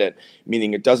independent,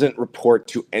 meaning it doesn't report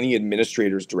to any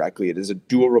administrators directly, it is a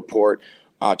dual report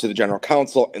to the general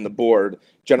counsel and the board.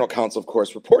 General counsel, of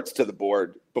course, reports to the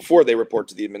board before they report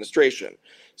to the administration.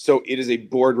 So it is a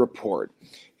board report.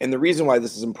 And the reason why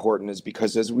this is important is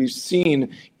because, as we've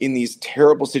seen in these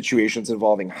terrible situations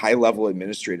involving high-level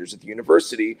administrators at the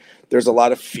university, there's a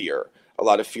lot of fear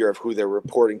of who they're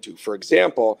reporting to. For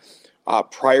example,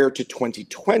 prior to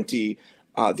 2020,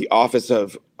 the office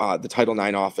of the Title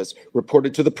IX office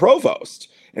reported to the provost.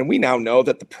 And we now know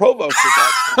that the provost at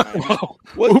that time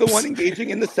was the one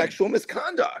engaging in the sexual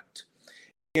misconduct.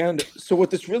 And so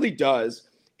what this really does,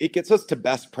 it gets us to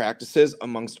best practices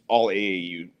amongst all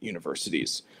AAU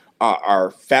universities.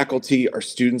 Our faculty, our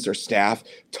students, our staff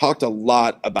talked a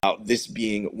lot about this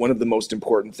being one of the most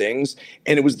important things.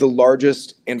 And it was the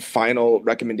largest and final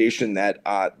recommendation that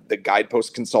the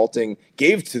Guidepost Consulting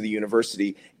gave to the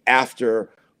university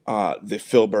after the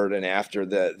Filbert and after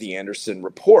the Anderson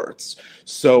reports.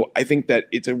 So I think that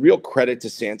it's a real credit to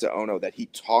Santa Ono that he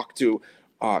talked to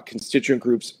constituent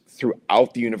groups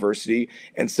throughout the university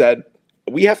and said,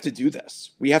 we have to do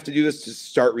this. We have to do this to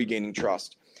start regaining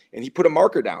trust. And he put a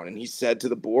marker down and he said to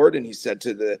the board and he said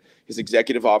to his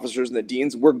executive officers and the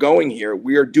deans, we're going here.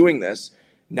 We are doing this.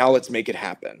 Now let's make it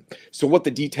happen. So what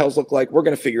the details look like, we're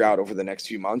going to figure out over the next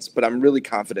few months. But I'm really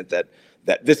confident that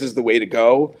this is the way to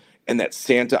go and that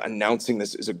Santa announcing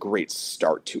this is a great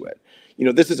start to it. You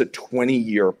know, this is a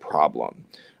 20-year problem.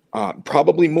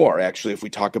 Probably more, actually, if we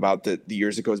talk about the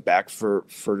years it goes back for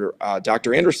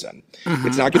Dr. Anderson. Mm-hmm.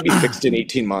 It's not going to be fixed in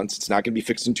 18 months. It's not going to be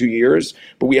fixed in 2 years,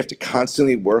 but we have to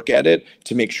constantly work at it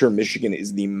to make sure Michigan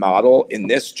is the model in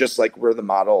this, just like we're the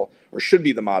model or should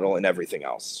be the model in everything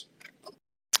else.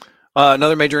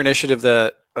 Another major initiative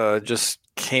that just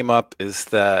came up is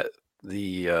that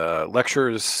the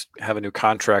lecturers have a new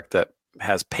contract that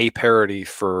has pay parity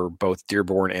for both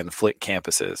Dearborn and Flint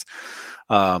campuses.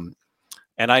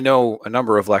 And I know a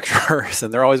number of lecturers,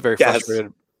 and they're always very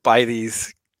frustrated by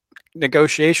these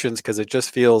negotiations because it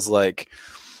just feels like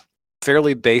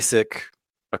fairly basic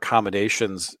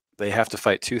accommodations. They have to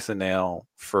fight tooth and nail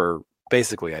for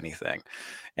basically anything.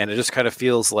 And it just kind of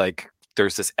feels like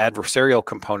there's this adversarial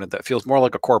component that feels more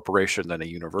like a corporation than a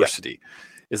university.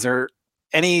 Is there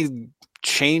any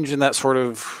change in that sort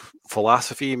of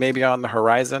philosophy maybe on the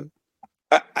horizon?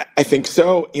 I think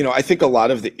so. You know, I think a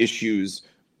lot of the issues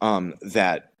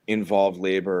that involve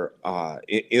labor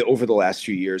over the last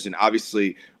few years. And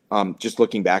obviously, just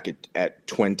looking back at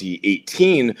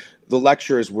 2018, the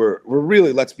lecturers were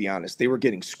really, let's be honest, they were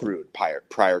getting screwed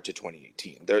prior to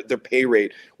 2018. Their pay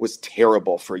rate was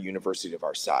terrible for a university of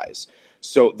our size.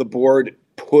 So the board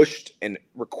pushed and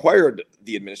required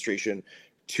the administration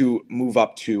to move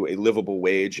up to a livable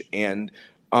wage. And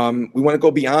we want to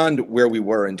go beyond where we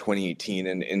were in 2018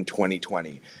 and in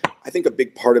 2020. I think a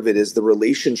big part of it is the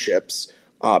relationships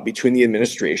between the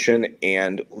administration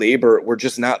and labor were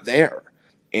just not there.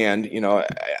 And, you know,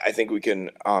 I think we can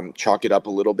chalk it up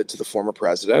a little bit to the former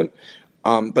president.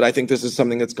 But I think this is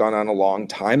something that's gone on a long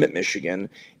time at Michigan.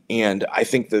 And I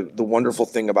think the wonderful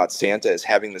thing about Santa is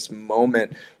having this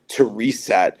moment to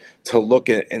reset, to look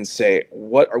at and say,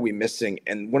 what are we missing?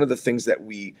 And one of the things that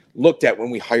we looked at when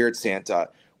we hired Santa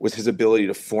was his ability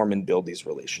to form and build these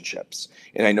relationships.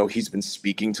 And I know he's been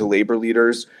speaking to labor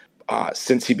leaders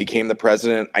since he became the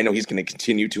president. I know he's going to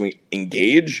continue to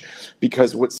engage,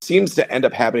 because what seems to end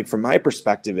up happening from my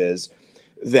perspective is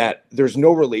that there's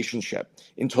no relationship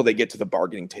until they get to the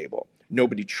bargaining table.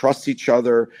 Nobody trusts each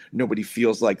other. Nobody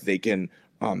feels like they can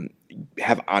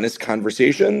have honest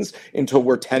conversations until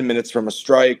we're 10 minutes from a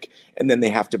strike, and then they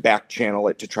have to back channel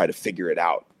it to try to figure it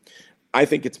out. I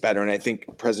think it's better, and I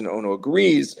think President Ono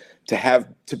agrees to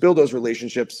build those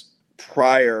relationships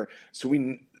prior, so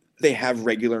they have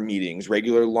regular meetings,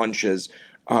 regular lunches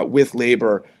with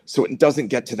labor, so it doesn't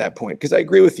get to that point. Because I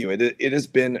agree with you, it has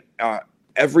been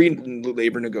every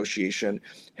labor negotiation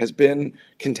has been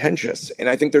contentious, and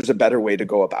I think there's a better way to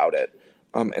go about it.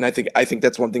 And I think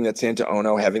that's one thing that Santa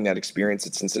Ono, having that experience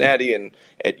at Cincinnati and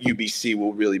at UBC,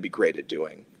 will really be great at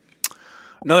doing.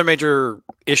 Another major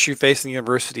issue facing the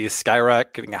university is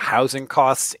skyrocketing housing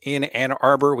costs in Ann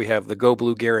Arbor. We have the Go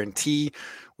Blue guarantee,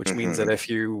 which means that if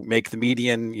you make the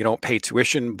median, you don't pay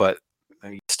tuition, but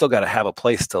you still got to have a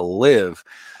place to live.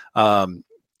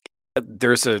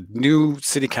 There's a new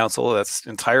city council that's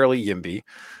entirely YIMBY.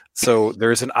 So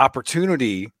there's an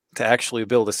opportunity to actually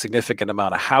build a significant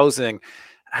amount of housing.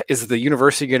 Is the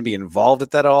university going to be involved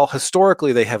at that all?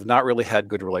 Historically, they have not really had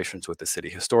good relations with the city.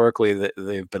 Historically,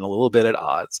 they've been a little bit at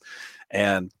odds.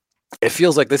 And it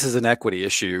feels like this is an equity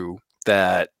issue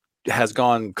that has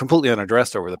gone completely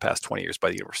unaddressed over the past 20 years by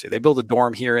the university. They build a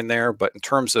dorm here and there, but in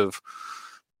terms of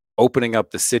opening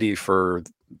up the city for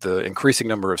the increasing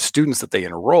number of students that they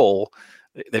enroll,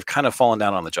 they've kind of fallen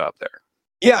down on the job there.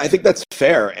 Yeah, I think that's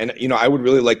fair. And, I would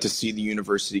really like to see the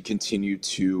university continue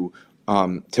to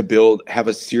have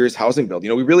a serious housing build.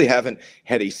 We really haven't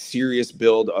had a serious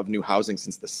build of new housing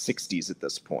since the 60s at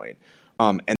this point.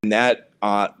 And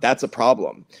that's a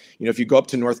problem. If you go up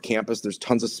to North Campus, there's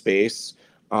tons of space.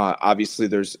 Obviously,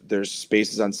 there's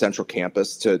spaces on Central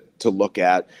Campus to look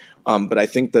at. But I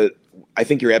think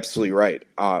you're absolutely right.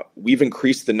 We've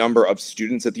increased the number of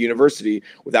students at the university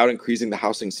without increasing the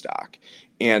housing stock.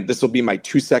 And this will be my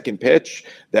 2-second pitch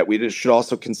that we should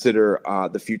also consider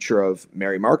the future of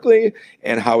Mary Markley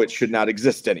and how it should not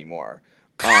exist anymore.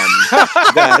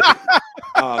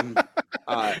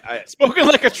 Spoken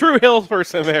like a true Hills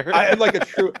person there. I am like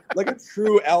a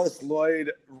true Alice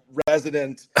Lloyd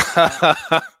resident.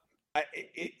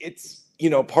 It's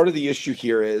part of the issue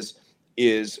here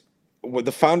is when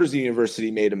the founders of the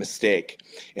university made a mistake,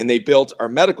 and they built our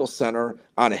medical center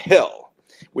on a hill,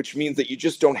 which means that you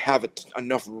just don't have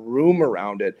enough room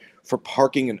around it for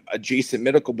parking and adjacent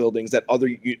medical buildings that other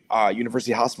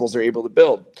university hospitals are able to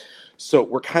build. So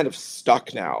we're kind of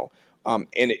stuck now. And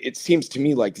it seems to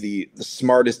me like the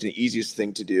smartest and easiest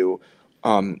thing to do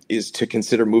is to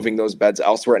consider moving those beds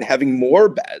elsewhere and having more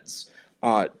beds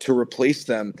to replace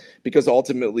them, because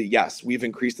ultimately, yes, we've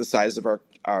increased the size of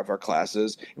our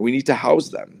classes and we need to house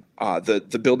them.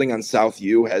 The building on South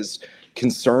U has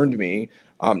concerned me.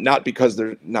 Not because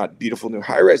they're not beautiful new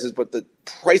high-rises, but the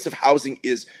price of housing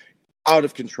is out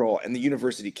of control, and the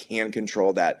university can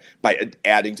control that by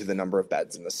adding to the number of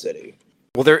beds in the city.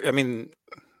 Well,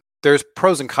 there's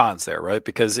pros and cons there, right?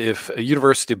 Because if a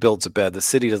university builds a bed, the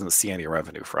city doesn't see any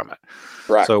revenue from it.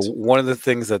 Correct. So one of the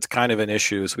things that's kind of an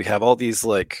issue is we have all these,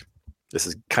 this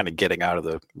is kind of getting out of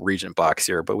the Regent box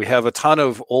here, but we have a ton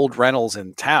of old rentals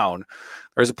in town.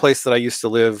 There's a place that I used to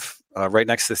live right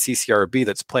next to the CCRB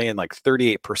that's paying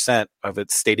 38% of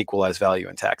its state equalized value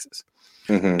in taxes.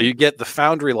 Mm-hmm. So you get the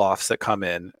foundry lofts that come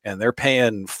in and they're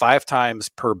paying 5 times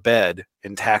per bed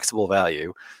in taxable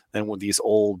value than with these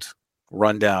old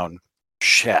rundown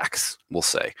shacks, we'll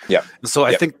say. Yeah. And so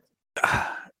I think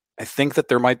that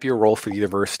there might be a role for the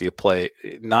university to play,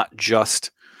 not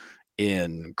just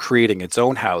in creating its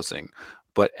own housing,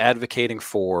 but advocating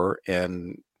for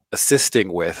and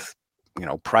assisting with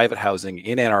private housing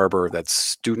in Ann Arbor that's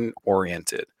student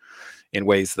oriented in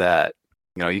ways that,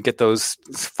 you get those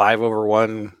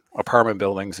 5/1 apartment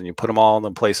buildings and you put them all in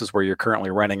the places where you're currently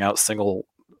renting out single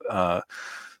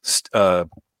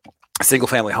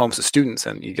family homes to students,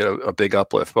 and you get a big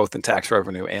uplift both in tax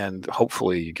revenue and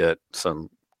hopefully you get some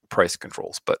price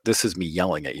controls. But this is me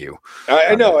yelling at you.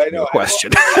 I know.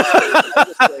 Question.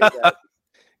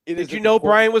 Did you know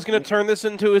Brian was going to turn this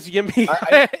into his YIMBY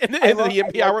the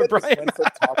YIMBY hour, Brian?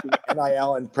 Talking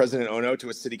NIL and President Ono to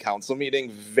a city council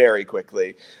meeting very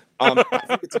quickly. But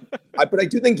I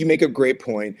do think you make a great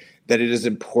point that it is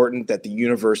important that the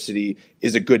university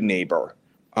is a good neighbor,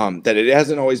 that it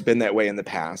hasn't always been that way in the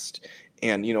past.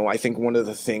 And, I think one of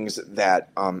the things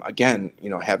that, again,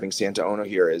 having Santa Ono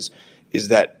here is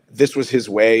that this was his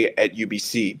way at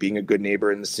UBC, being a good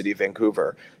neighbor in the city of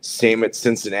Vancouver. Same at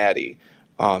Cincinnati.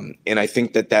 And I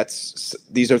think that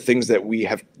these are things that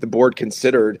the board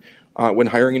considered when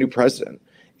hiring a new president.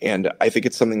 And I think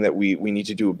it's something that we need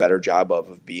to do a better job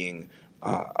of being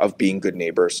good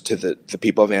neighbors to the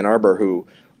people of Ann Arbor, who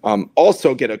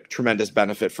also get a tremendous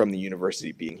benefit from the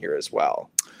university being here as well.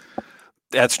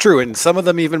 That's true. And some of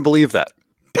them even believe that.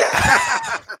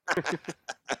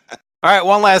 All right,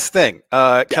 one last thing.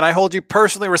 Can I hold you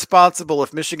personally responsible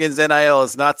if Michigan's NIL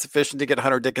is not sufficient to get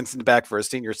Hunter Dickinson back for a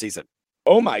senior season?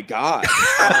 Oh my God.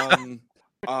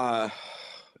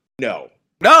 No.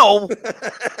 No.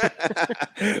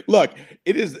 Look,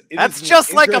 that's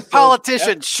just like a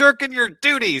politician shirking your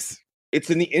duties. It's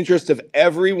in the interest of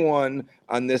everyone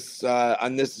on this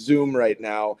Zoom right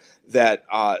now that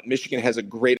Michigan has a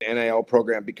great NIL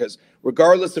program, because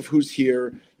regardless of who's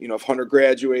here, if Hunter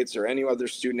graduates or any other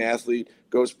student athlete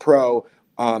goes pro,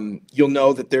 you'll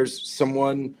know that there's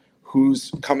someone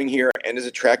who's coming here and is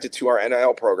attracted to our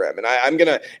NIL program. And I'm going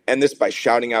to end this by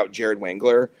shouting out Jared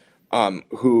Wangler,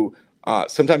 who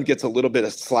sometimes gets a little bit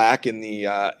of slack in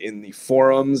the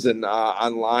forums and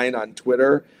online on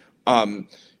Twitter.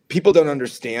 People don't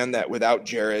understand that without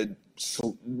Jared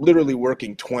literally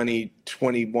working 20,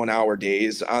 21-hour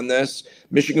days on this,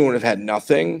 Michigan would have had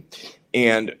nothing.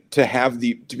 And to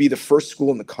be the first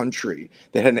school in the country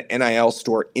that had an NIL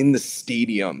store in the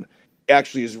stadium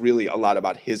actually is really a lot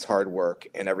about his hard work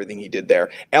and everything he did there.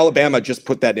 Alabama just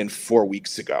put that in 4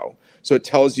 weeks ago. So it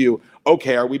tells you,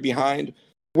 okay, are we behind?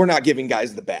 We're not giving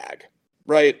guys the bag,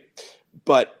 right?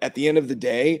 But at the end of the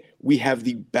day, we have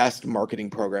the best marketing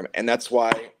program. And that's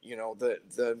why,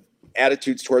 the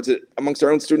attitudes towards it amongst our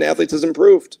own student athletes has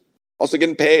improved. Also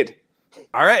getting paid.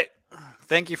 All right.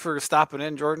 Thank you for stopping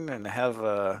in, Jordan, and have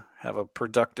a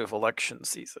productive election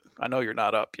season. I know you're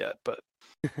not up yet, but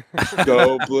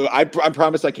go Blue. I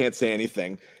promise I can't say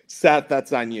anything. Seth,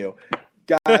 that's on you.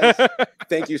 Guys,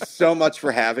 thank you so much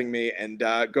for having me, and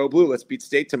go Blue. Let's beat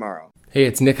State tomorrow. Hey,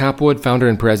 it's Nick Hopwood, founder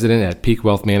and president at Peak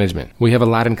Wealth Management. We have a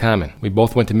lot in common. We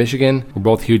both went to Michigan, we're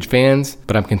both huge fans,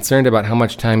 but I'm concerned about how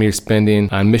much time you're spending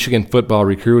on Michigan football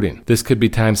recruiting. This could be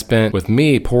time spent with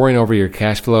me poring over your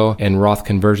cash flow and Roth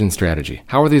conversion strategy.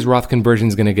 How are these Roth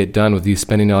conversions going to get done with you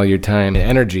spending all your time and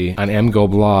energy on MGO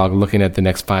Blog looking at the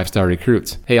next 5-star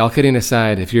recruits? Hey, all kidding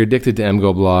aside, if you're addicted to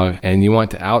MGO Blog and you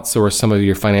want to outsource some of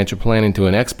your financial planning to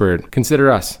an expert, consider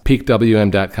us,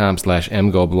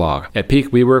 peakwm.com/MGO Blog. At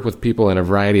Peak, we work with people in a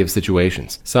variety of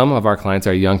situations. Some of our clients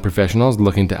are young professionals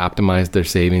looking to optimize their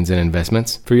savings and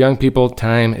investments. For young people,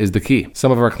 time is the key.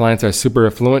 Some of our clients are super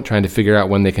affluent trying to figure out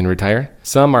when they can retire.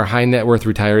 Some are high net worth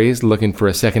retirees looking for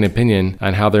a second opinion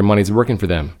on how their money's working for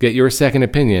them. Get your second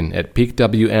opinion at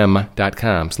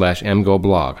peakwm.com/MGO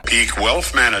Blog. Peak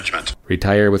Wealth Management.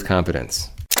 Retire with confidence.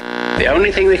 The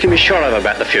only thing we can be sure of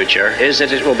about the future is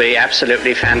that it will be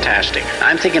absolutely fantastic.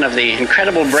 I'm thinking of the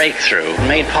incredible breakthrough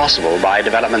made possible by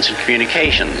developments in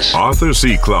communications. Arthur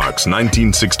C. Clarke's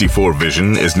 1964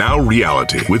 vision is now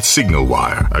reality with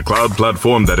SignalWire, a cloud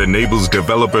platform that enables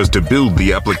developers to build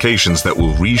the applications that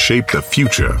will reshape the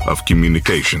future of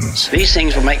communications. These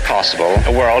things will make possible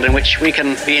a world in which we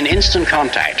can be in instant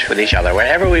contact with each other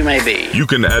wherever we may be. You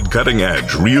can add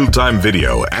cutting-edge, real-time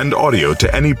video and audio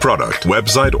to any product,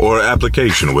 website, or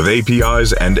application with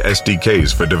APIs and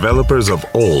SDKs for developers of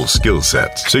all skill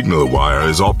sets. SignalWire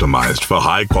is optimized for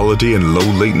high quality and low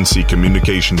latency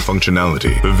communication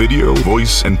functionality for video,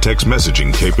 voice, and text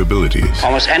messaging capabilities.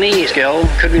 Almost any skill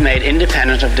could be made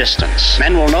independent of distance.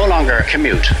 Men will no longer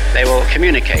commute, they will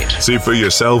communicate. See for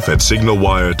yourself at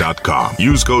signalwire.com.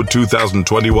 Use code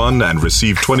 2021 and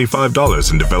receive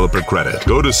 $25 in developer credit.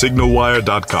 Go to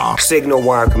signalwire.com.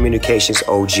 SignalWire Communications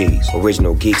OGs,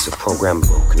 original geeks of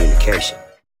programmable communication.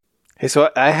 Hey,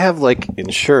 so I have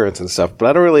insurance and stuff, but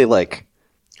I don't really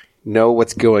know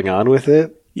what's going on with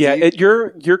it. Yeah,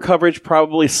 your coverage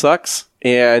probably sucks,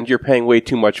 and you're paying way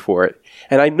too much for it.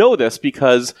 And I know this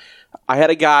because I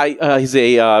had a guy. His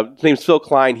name's Phil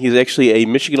Klein. He's actually a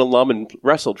Michigan alum and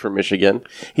wrestled for Michigan.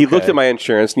 He looked at my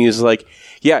insurance and he was like,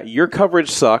 "Yeah, your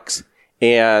coverage sucks,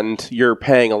 and you're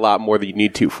paying a lot more than you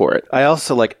need to for it." I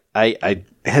also I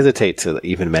hesitate to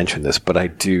even mention this, but I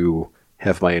do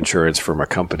have my insurance from a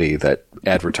company that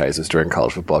advertises during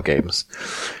college football games.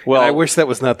 Well, and I wish that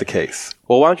was not the case.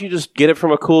 Well, why don't you just get it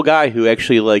from a cool guy who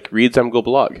actually reads MGO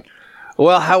Blog?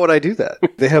 Well, how would I do that?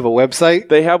 They have a website?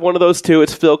 They have one of those too.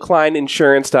 It's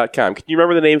philkleininsurance.com. Can you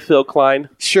remember the name Phil Klein?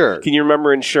 Sure. Can you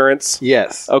remember insurance?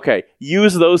 Yes. Okay.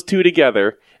 Use those two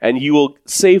together, and you will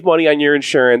save money on your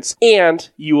insurance, and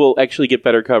you will actually get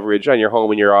better coverage on your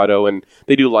home and your auto, and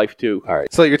they do life too. All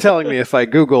right. So you're telling me if I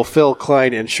Google Phil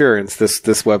Klein Insurance, this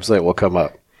website will come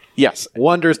up? Yes.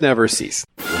 Wonders never cease.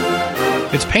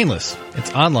 It's painless.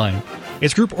 It's online.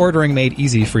 It's group ordering made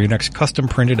easy for your next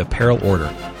custom-printed apparel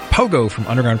order. Pogo from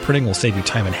Underground Printing will save you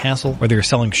time and hassle, whether you're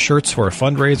selling shirts for a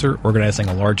fundraiser, organizing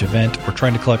a large event, or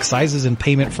trying to collect sizes and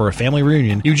payment for a family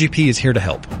reunion. UGP is here to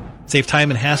help. Save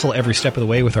time and hassle every step of the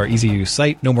way with our easy-to-use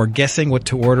site. No more guessing what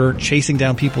to order, chasing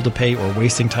down people to pay, or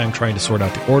wasting time trying to sort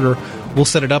out the order. We'll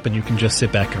set it up and you can just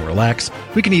sit back and relax.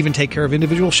 We can even take care of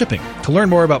individual shipping. To learn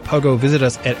more about Pogo, visit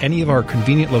us at any of our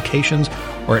convenient locations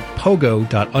or at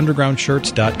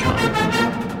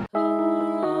pogo.undergroundshirts.com.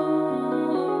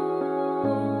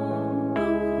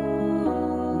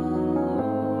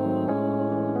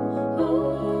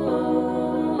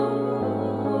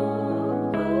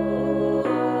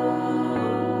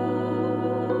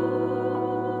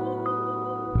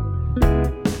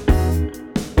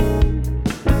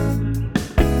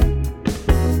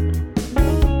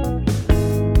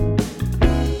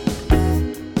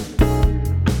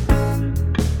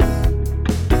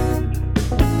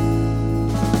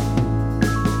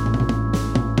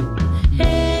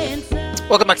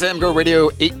 Welcome back to MGO Radio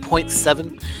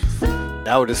 8.7.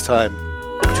 Now it is time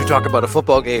to talk about a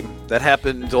football game that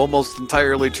happened almost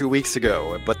entirely 2 weeks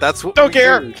ago. But that's what Don't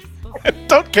care.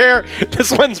 Don't care.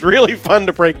 This one's really fun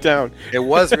to break down. It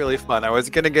was really fun. I was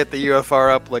going to get the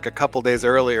UFR up like a couple days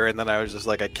earlier, and then I was just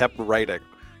like, I kept writing.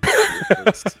 It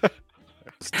was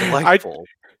delightful.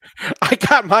 I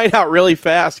got mine out really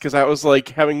fast because I was like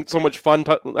having so much fun.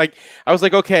 I was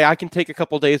like, okay, I can take a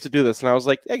couple days to do this, and I was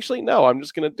like, actually, no, I'm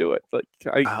just gonna do it. Like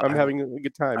I'm having a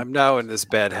good time. I'm now in this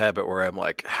bad habit where I'm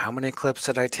like, how many clips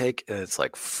did I take? And it's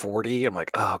like 40. I'm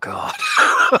like, oh god.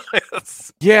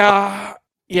 Yeah.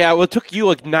 Well, it took you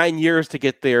like 9 years to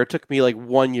get there. It took me like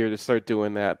 1 year to start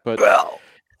doing that. But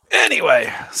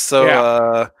anyway,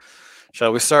 so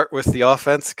shall we start with the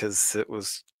offense because it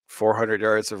was 400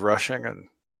 yards of rushing and.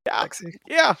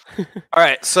 Yeah. All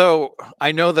right. So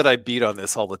I know that I beat on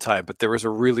this all the time, but there was a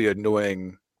really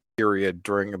annoying period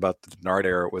during about the Denard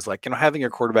era. It was like, having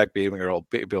your quarterback be able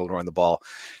to run the ball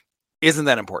isn't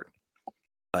that important.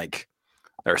 Like,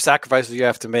 there are sacrifices you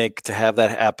have to make to have that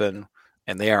happen,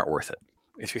 and they aren't worth it.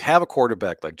 If you have a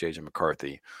quarterback like J.J.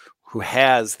 McCarthy who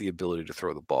has the ability to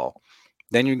throw the ball,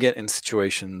 then you get in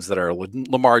situations that are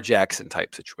Lamar Jackson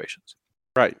type situations.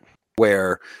 Right.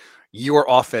 Where your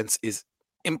offense is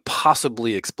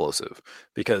impossibly explosive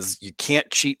because you can't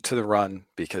cheat to the run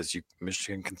because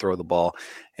Michigan can throw the ball,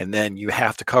 and then you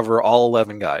have to cover all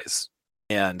 11 guys.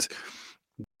 And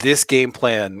this game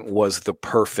plan was the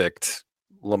perfect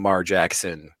Lamar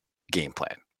Jackson game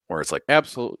plan, where it's like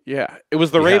absolutely, yeah, it was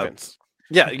the Ravens.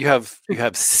 You have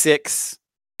 6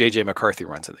 JJ McCarthy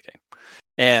runs in the game,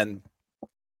 and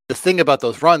the thing about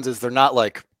those runs is they're not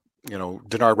like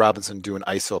Denard Robinson doing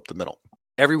ISO up the middle.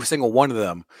 Every single one of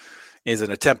them is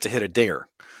an attempt to hit a dinger,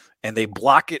 and they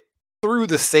block it through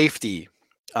the safety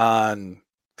on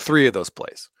 3 of those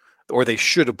plays, or they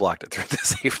should have blocked it through the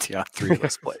safety on 3 of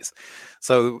those plays.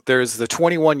 So there's the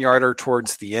 21-yarder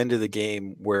towards the end of the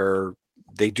game where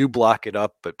they do block it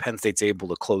up, but Penn State's able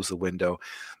to close the window.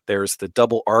 There's the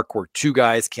double arc where 2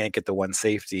 guys can't get the one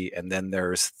safety, and then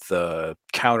there's the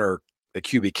counter, the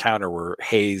QB counter where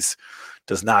Hayes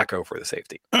does not go for the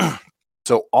safety.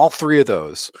 So all 3 of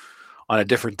those on a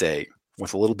different day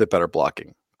with a little bit better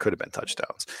blocking could have been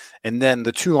touchdowns. And then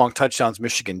the 2 long touchdowns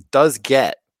Michigan does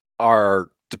get are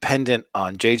dependent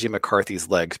on J.J. McCarthy's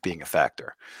legs being a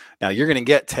factor. Now, you're going to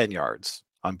get 10 yards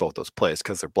on both those plays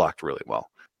because they're blocked really well.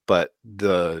 But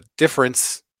the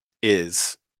difference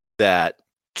is that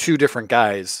 2 different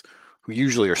guys who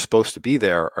usually are supposed to be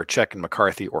there are checking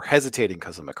McCarthy or hesitating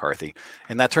because of McCarthy.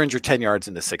 And that turns your 10 yards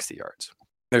into 60 yards.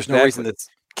 There's no reason that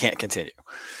can't continue.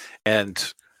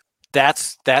 And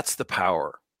that's the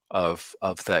power of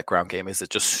that ground game, is it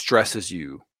just stresses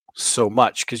you so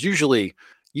much because usually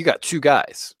you got 2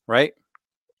 guys, right?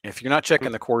 If you're not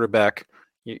checking the quarterback,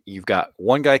 you've got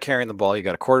 1 guy carrying the ball, you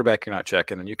got a quarterback you're not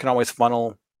checking, and you can always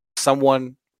funnel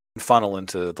into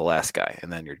the last guy, and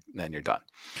then you're done.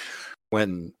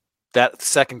 When that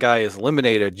second guy is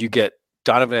eliminated, you get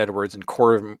Donovan Edwards and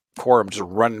Corum just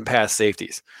running past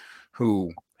safeties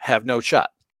who have no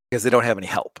shot because they don't have any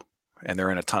help. And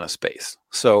they're in a ton of space.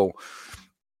 So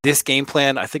this game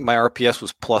plan, I think my RPS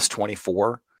was plus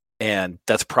 24, and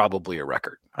that's probably a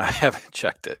record. I haven't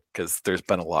checked it because there's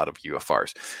been a lot of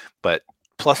UFRs, but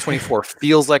plus 24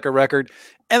 feels like a record.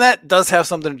 And that does have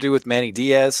something to do with Manny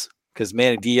Diaz, because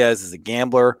Manny Diaz is a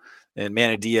gambler, and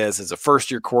Manny Diaz is a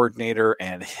first-year coordinator,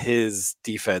 and his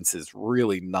defense is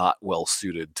really not well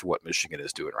suited to what Michigan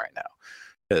is doing right now,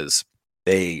 because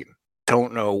they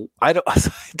don't know. I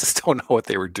just don't know what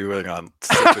they were doing on.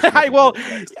 So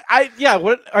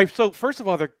first of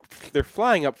all, they're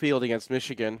flying upfield against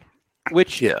Michigan,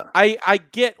 which I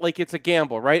get, like, it's a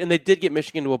gamble, right? And they did get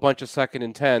Michigan to a bunch of 2nd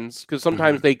and 10s because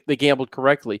sometimes they gambled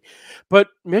correctly, but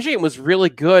Michigan was really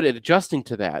good at adjusting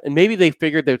to that, and maybe they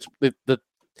figured that the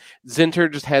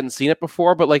Zinter just hadn't seen it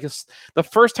before, but like the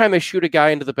first time they shoot a guy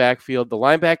into the backfield, the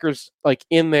linebacker's like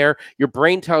in there, your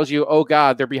brain tells you, oh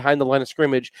God, they're behind the line of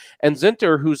scrimmage. And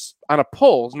Zinter, who's on a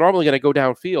pull, is normally going to go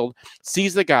downfield,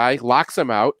 sees the guy, locks him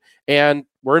out, and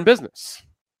we're in business.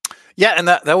 Yeah, and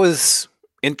that was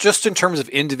in terms of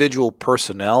individual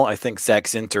personnel, I think Zach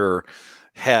Zinter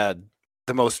had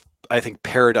the most, I think,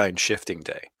 paradigm shifting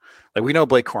day. Like, we know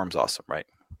Blake Corum's awesome, right?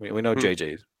 We know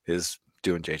JJ is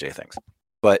doing JJ things.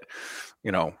 But,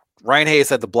 Ryan Hayes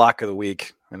had the block of the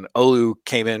week, and Olu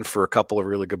came in for a couple of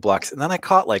really good blocks. And then I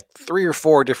caught like 3 or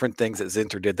 4 different things that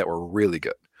Zinter did that were really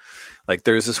good. Like,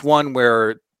 there's this one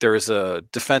where there's a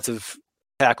defensive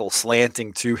tackle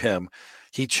slanting to him.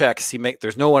 He checks,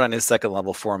 there's no one on his second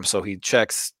level for him. So he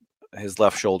checks his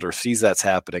left shoulder, sees that's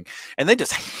happening, and then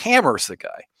just hammers the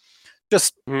guy.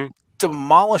 Just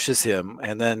demolishes him,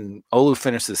 and then Olu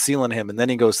finishes sealing him, and then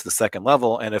he goes to the second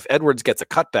level. And if Edwards gets a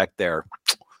cutback there,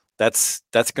 that's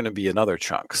going to be another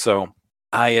chunk. So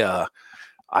I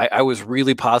was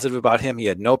really positive about him. He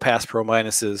had no pass pro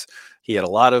minuses. He had a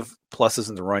lot of pluses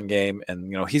in the run game,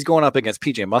 and he's going up against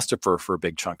PJ Mustipher for a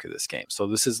big chunk of this game. So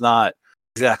this is not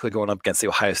exactly going up against the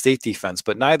Ohio State defense,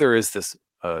 but neither is this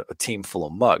a team full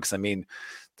of mugs. I mean,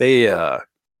 they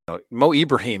Mo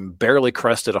Ibrahim barely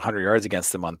crested 100 yards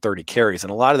against them on 30 carries,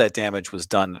 and a lot of that damage was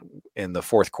done in the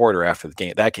fourth quarter after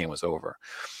that game was over.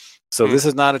 So this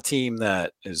is not a team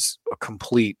that is a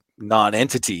complete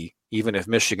non-entity, even if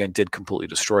Michigan did completely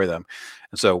destroy them.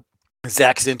 And so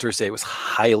Zach Zinter's day was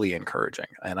highly encouraging,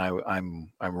 and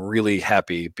I'm really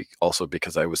happy also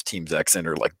because I was Team Zach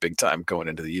Zinter like big time going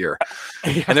into the year.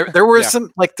 And there were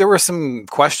some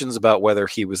questions about whether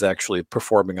he was actually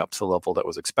performing up to the level that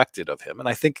was expected of him, and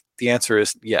I think the answer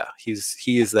is yeah, he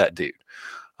is that dude.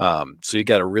 So you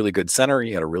got a really good center,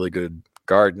 you got a really good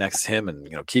guard next to him,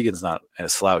 and Keegan's not a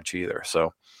slouch either.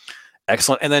 So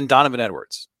excellent. And then Donovan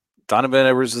Edwards. Donovan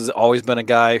Edwards has always been a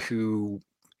guy who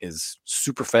is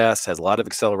super fast, has a lot of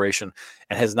acceleration,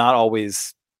 and has not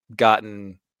always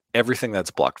gotten everything that's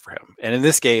blocked for him. And in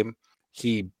this game,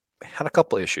 he had a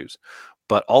couple of issues,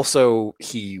 but also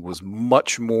he was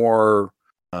much more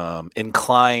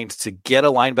inclined to get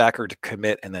a linebacker to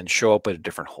commit and then show up at a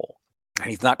different hole. And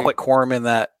he's not quite Corum in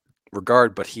that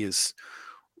regard, but he is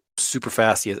super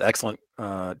fast. He has excellent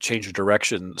change of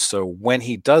direction. So when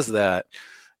he does that,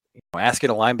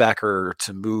 asking a linebacker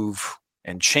to move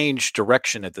and change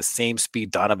direction at the same speed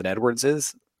Donovan Edwards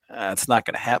is, it's not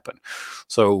going to happen.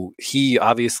 So he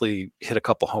obviously hit a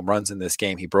couple home runs in this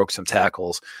game. He broke some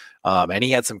tackles, and he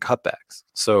had some cutbacks.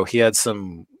 So he had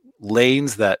some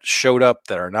lanes that showed up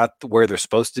that are not where they're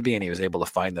supposed to be, and he was able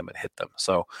to find them and hit them.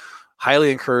 So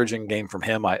highly encouraging game from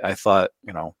him. I thought,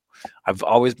 I've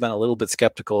always been a little bit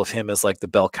skeptical of him as like the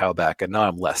bell cow back, and now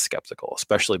I'm less skeptical,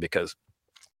 especially because,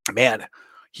 man,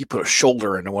 he put a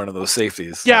shoulder into one of those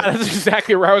safeties. Yeah, that's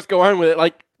exactly where I was going with it.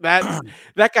 Like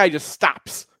that guy just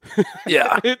stops.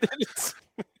 Yeah.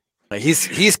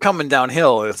 He's coming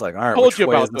downhill. It's like, all right, told you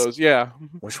about those. Yeah.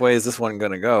 Which way is this one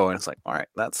going to go? And it's like, all right,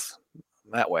 that's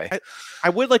that way. I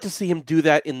would like to see him do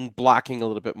that in blocking a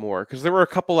little bit more, because there were a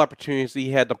couple opportunities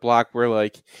he had to block where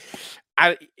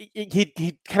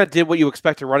he kind of did what you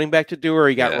expect a running back to do, or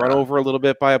he got run over a little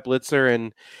bit by a blitzer.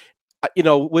 And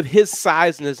with his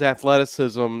size and his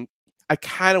athleticism, I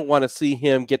kind of want to see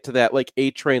him get to that like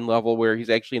A-Train level where he's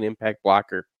actually an impact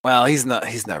blocker. Well, he's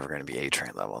never going to be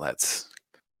A-Train level. That's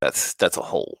a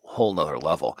whole nother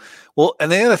level. Well,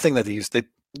 and the other thing that they used,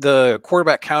 the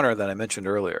quarterback counter that I mentioned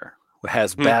earlier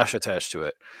has Bash attached to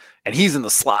it, and he's in the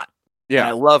slot. Yeah,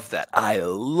 and I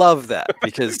love that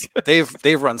because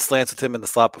they've run slants with him in the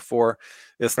slot before.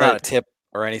 It's not a tip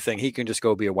or anything. He can just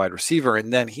go be a wide receiver,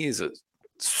 and then he's a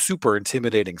super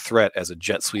intimidating threat as a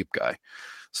jet sweep guy.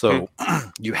 So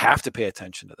you have to pay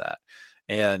attention to that.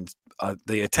 And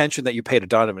the attention that you pay to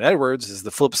Donovan Edwards is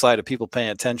the flip side of people paying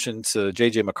attention to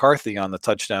J.J. McCarthy on the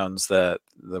touchdowns that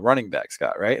the running backs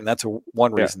got, right? And that's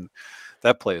one reason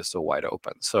that play is so wide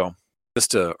open. So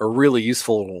just a really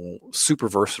useful, super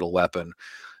versatile weapon.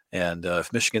 And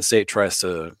if Michigan State tries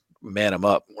to man him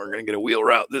up, we're going to get a wheel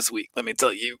route this week, let me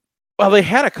tell you. Well, they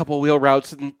had a couple wheel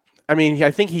routes, and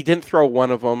I think he didn't throw one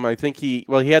of them. I think he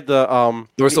had the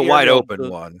there was a wide open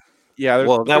one. Yeah,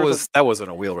 that wasn't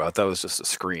a wheel route. That was just a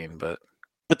screen, but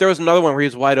there was another one where he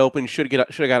was wide open. Should have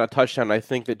got a touchdown. I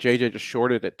think that JJ just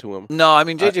shorted it to him. No,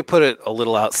 JJ put it a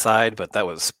little outside, but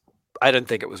I didn't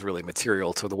think it was really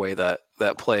material to the way that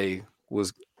play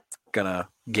was gonna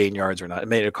gain yards or not. It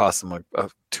made it cost him a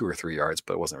 2 or 3 yards,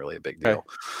 but it wasn't really a big deal.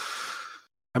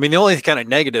 Okay. The only kind of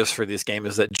negatives for this game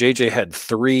is that JJ had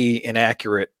 3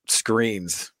 inaccurate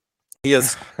screens.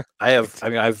 I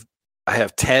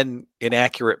have 10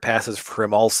 inaccurate passes for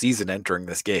him all season entering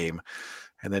this game.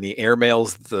 And then he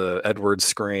airmails the Edwards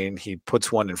screen. He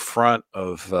puts one in front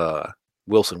of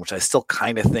Wilson, which I still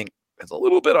kind of think is a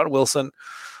little bit on Wilson,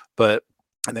 and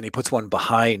then he puts one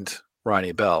behind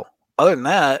Ronnie Bell. Other than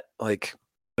that,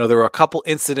 there were a couple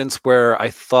incidents where I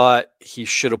thought he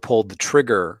should have pulled the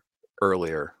trigger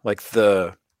earlier. Like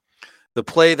the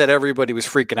play that everybody was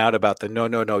freaking out about, the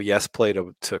no, yes play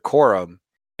to Corum.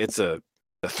 It's a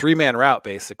 3-man route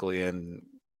basically, and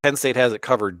Penn State has it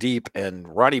covered deep, and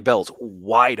Ronnie Bell's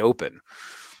wide open.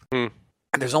 And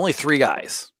there's only 3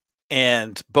 guys,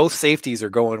 and both safeties are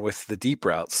going with the deep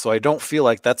routes. So I don't feel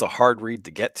like that's a hard read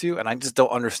to get to, and I just don't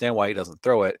understand why he doesn't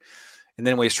throw it. And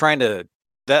then when he's trying to,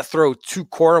 that throw to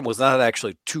Corum was not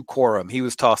actually to Corum. He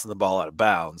was tossing the ball out of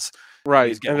bounds.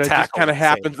 Right, and it just kind of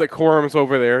happens that Corum's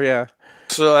over there, yeah.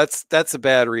 So that's a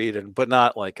bad read, but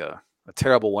not like a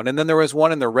terrible one. And then there was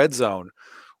one in the red zone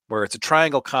where it's a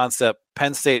triangle concept.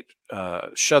 Penn State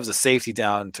shoves a safety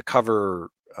down to cover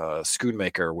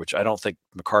Schoonmaker, which I don't think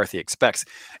McCarthy expects.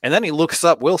 And then he looks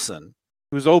up Wilson,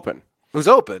 who's open,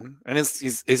 and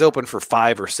he's open for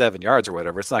 5 or 7 yards or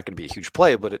whatever. It's not going to be a huge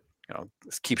play, but it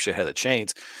keeps you ahead of the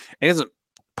chains. And he doesn't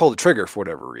pull the trigger for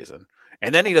whatever reason.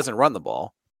 And then he doesn't run the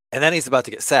ball. And then he's about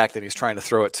to get sacked, and he's trying to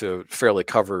throw it to fairly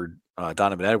covered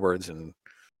Donovan Edwards and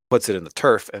puts it in the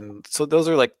turf. And so those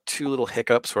are like 2 little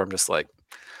hiccups where I'm just like,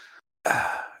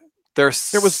 there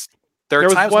was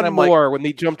one more when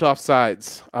they jumped off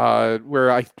sides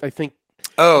where I think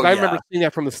I remember seeing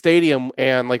that from the stadium,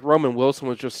 and like Roman Wilson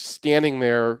was just standing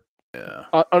there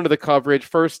under the coverage,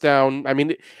 first down. I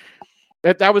mean,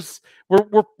 that was we're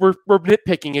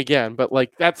nitpicking again, but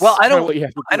like that's I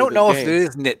don't know if it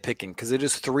is nitpicking because it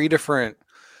is three different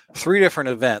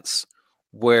events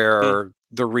where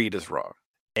the read is wrong,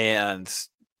 and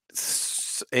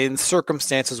in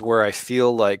circumstances where I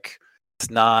feel like it's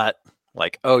not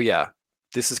like, oh yeah,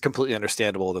 this is completely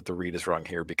understandable that the read is wrong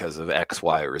here because of X,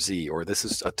 Y, or Z, or this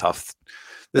is tough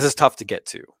to get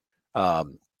to.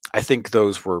 I think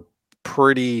those were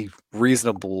pretty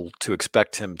reasonable to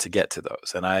expect him to get to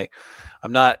those. And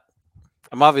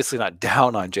I'm obviously not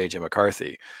down on JJ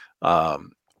McCarthy.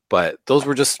 But those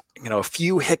were just, a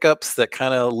few hiccups that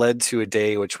kind of led to a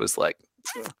day, which was like,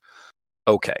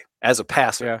 okay, as a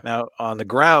passer. Yeah. Now on the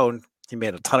ground, he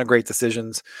made a ton of great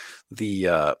decisions.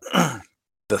 The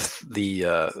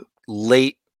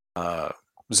late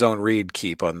zone read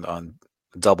keep on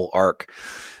double arc,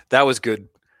 that was good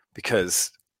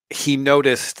because he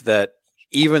noticed that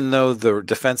even though the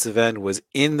defensive end was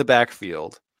in the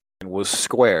backfield and was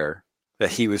square, that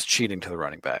he was cheating to the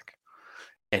running back,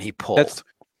 and he pulled.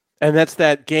 That's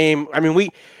that game. I mean,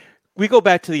 we go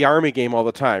back to the Army game all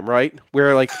the time, right?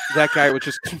 Where like that guy would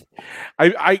just,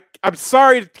 I'm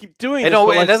sorry to keep doing it.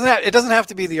 It doesn't have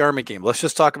to be the Army game. Let's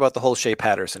just talk about the whole Shea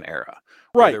Patterson era.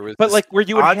 Right, but like where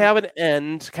you would have an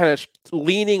end kind of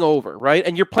leaning over, right?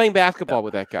 And you're playing basketball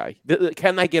with that guy.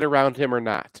 Can I get around him or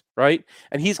not, right?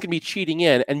 And he's going to be cheating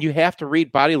in, and you have to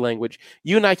read body language.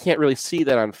 You and I can't really see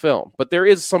that on film, but there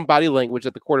is some body language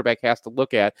that the quarterback has to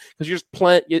look at because you're just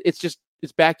playing. It's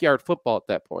backyard football at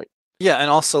that point. Yeah, and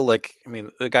also,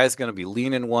 the guy's going to be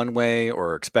leaning one way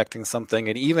or expecting something,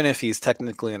 and even if he's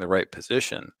technically in the right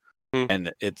position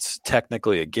and it's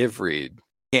technically a give read,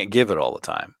 you can't give it all the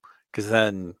time. Because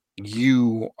then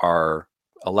you are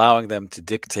allowing them to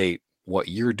dictate what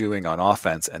you're doing on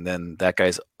offense, and then that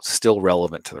guy's still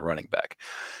relevant to the running back.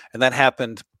 And that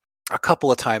happened a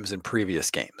couple of times in previous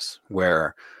games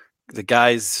where the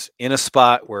guy's in a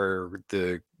spot where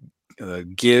the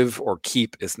give or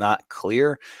keep is not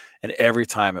clear, and every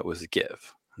time it was a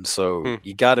give. And so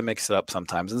you got to mix it up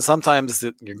sometimes. And sometimes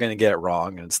you're going to get it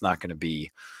wrong, and it's not going to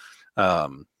be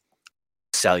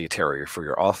salutary for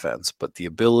your offense, but the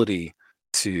ability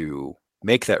to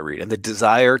make that read and the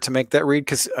desire to make that read,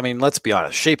 because let's be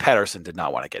honest, Shea Patterson did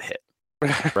not want to get hit,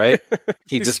 right?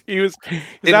 He was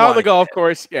out on the golf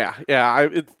course. He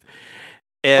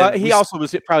also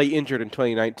was probably injured in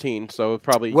 2019, so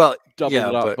probably doubled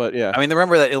it up. But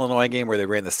remember that Illinois game where they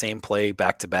ran the same play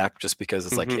back to back just because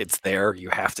it's like it's there, you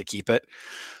have to keep it.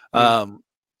 And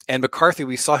McCarthy,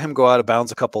 we saw him go out of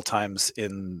bounds a couple times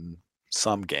in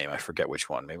some game, I forget which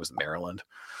one, maybe it was Maryland,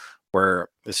 where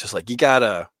it's just like you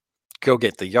gotta go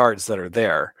get the yards that are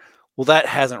there. Well, that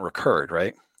hasn't recurred,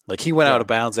 right? Like he went out of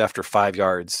bounds after 5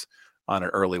 yards on an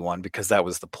early one because that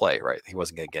was the play, right? He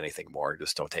wasn't gonna get anything more,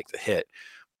 just don't take the hit.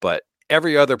 But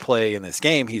every other play in this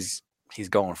game, he's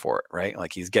going for it, right?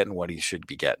 Like he's getting what he should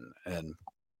be getting, and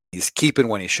he's keeping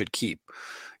when he should keep,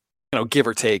 give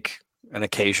or take an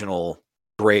occasional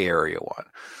gray area one.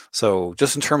 So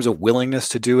just in terms of willingness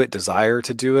to do it, desire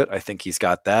to do it, I think he's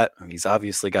got that. And he's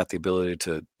obviously got the ability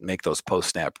to make those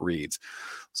post-snap reads.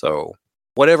 So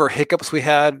whatever hiccups we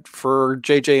had for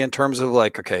JJ in terms of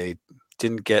like, okay,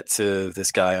 didn't get to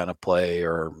this guy on a play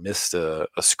or missed a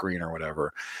screen or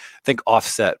whatever, I think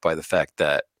offset by the fact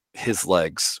that his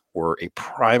legs were a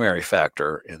primary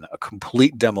factor in a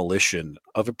complete demolition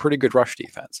of a pretty good rush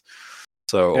defense.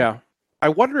 So yeah. I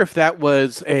wonder if that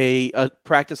was a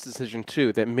practice decision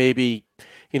too, that maybe,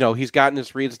 he's gotten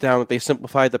his reads down, that they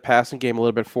simplified the passing game a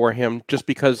little bit for him just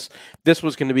because this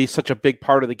was going to be such a big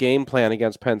part of the game plan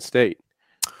against Penn State.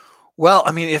 Well,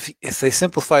 if they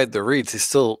simplified the reads, he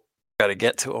still got to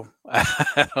get to him.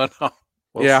 I don't know.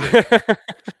 We'll see.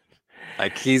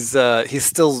 Like he's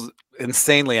still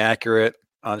insanely accurate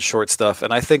on short stuff.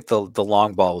 And I think the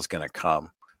long ball is going to come.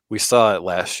 We saw it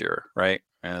last year, right?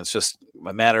 And it's just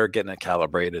a matter of getting it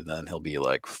calibrated, and then he'll be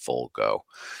like full go.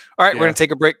 All right, we're going to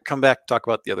take a break, come back, talk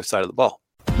about the other side of the ball.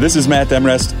 This is Matt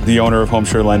Demrest, the owner of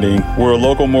HomeSure Lending. We're a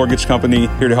local mortgage company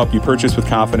here to help you purchase with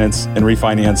confidence and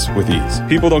refinance with ease.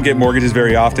 People don't get mortgages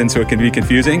very often, so it can be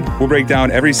confusing. We'll break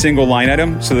down every single line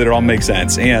item so that it all makes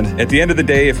sense. And at the end of the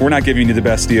day, if we're not giving you the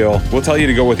best deal, we'll tell you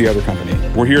to go with the other company.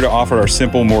 We're here to offer our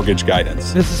simple mortgage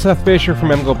guidance. This is Seth Fisher from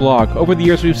MGO Blog. Over the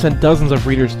years, we've sent dozens of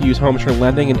readers to use HomeSure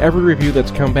Lending, and every review that's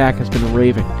come back has been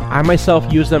raving. I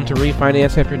myself used them to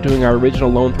refinance after doing our original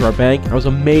loan through our bank. I was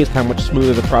amazed how much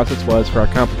smoother the process was for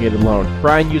our complicated loan.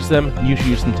 Brian used them, you should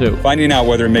use them too. Finding out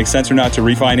whether it makes sense or not to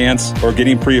refinance or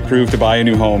getting pre-approved to buy a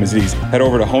new home is easy. Head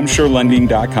over to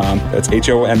homesurelending.com, that's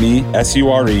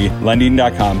HOMESURE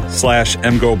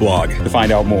lending.com/MGOblog to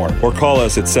find out more. Or call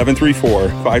us at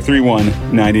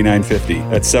 734-531-9950.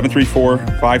 That's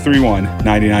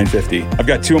 734-531-9950. I've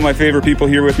got two of my favorite people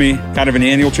here with me, kind of an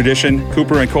annual tradition,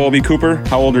 Cooper and Colby. Cooper,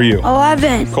 how old are you?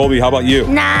 11. Colby, how about you?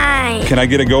 9. Can I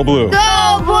get a Go Blue?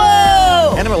 Go Blue!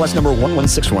 NMLS number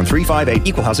 116135,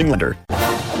 Equal Housing Lender.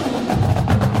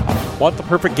 Want the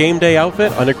perfect game day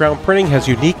outfit? Underground Printing has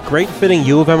unique, great-fitting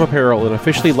U of M apparel and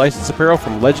officially licensed apparel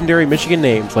from legendary Michigan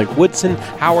names like Woodson,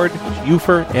 Howard,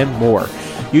 Ufer, and more.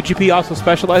 UGP also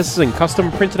specializes in custom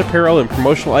printed apparel and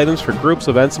promotional items for groups,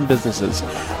 events, and businesses.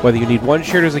 Whether you need one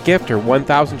shirt as a gift or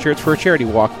 1,000 shirts for a charity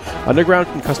walk, Underground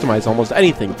can customize almost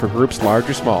anything for groups large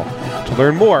or small. To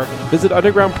learn more, visit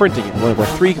Underground Printing at one of our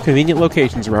 3 convenient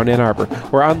locations around Ann Arbor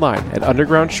or online at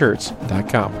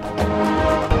undergroundshirts.com.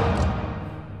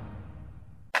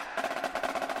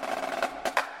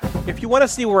 If you want to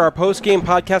see where our post-game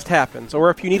podcast happens, or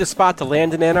if you need a spot to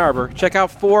land in Ann Arbor, check out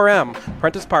 4M,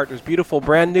 Prentice Partners' beautiful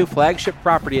brand new flagship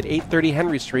property at 830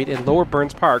 Henry Street in Lower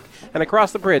Burns Park and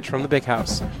across the bridge from the Big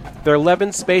House. Their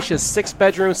 11 spacious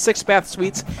 6-bedroom, 6-bath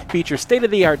suites feature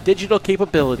state-of-the-art digital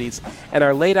capabilities and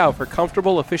are laid out for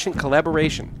comfortable, efficient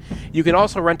collaboration. You can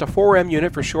also rent a 4M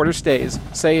unit for shorter stays,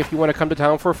 say if you want to come to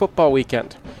town for a football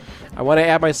weekend. I want to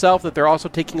add myself that they're also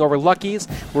taking over Lucky's.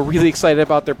 We're really excited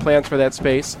about their plans for that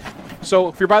space. So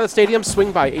if you're by the stadium,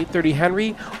 swing by 830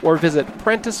 Henry or visit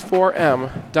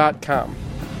Prentice4M.com.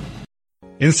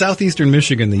 In southeastern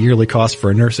Michigan, the yearly cost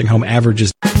for a nursing home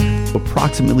averages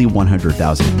approximately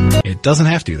 $100,000. It doesn't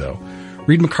have to, though.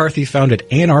 Reed McCarthy founded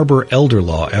Ann Arbor Elder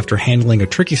Law after handling a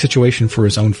tricky situation for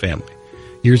his own family.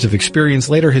 Years of experience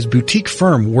later, his boutique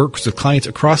firm works with clients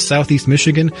across southeast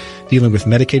Michigan, dealing with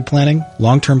Medicaid planning,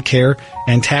 long-term care,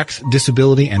 and tax,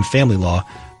 disability, and family law,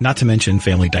 not to mention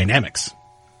family dynamics.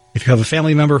 If you have a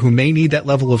family member who may need that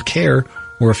level of care,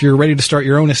 or if you're ready to start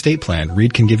your own estate plan,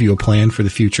 Reed can give you a plan for the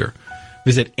future.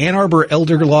 Visit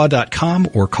AnnArborElderLaw.com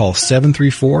or call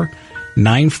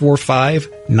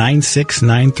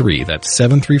 734-945-9693. That's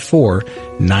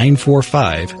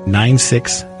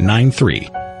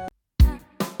 734-945-9693.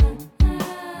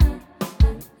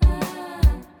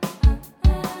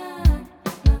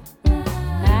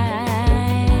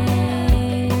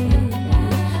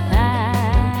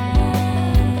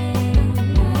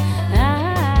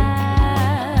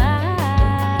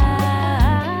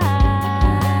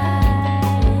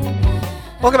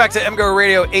 Welcome back to MGO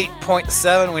Radio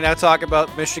 8.7. We now talk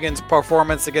about Michigan's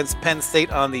performance against Penn State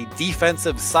on the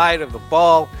defensive side of the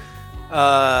ball.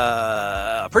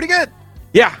 Pretty good.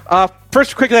 Yeah.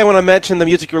 First, quickly, I want to mention the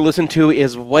music you're listening to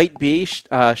is White Bee,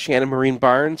 Shannon Marine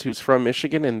Barnes, who's from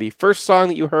Michigan. And the first song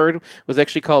that you heard was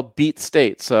actually called Beat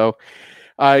State. So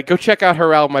go check out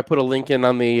her album. I put a link in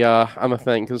on the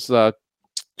thing because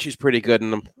she's pretty good.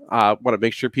 And I want to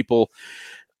make sure people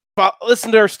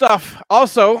listen to her stuff.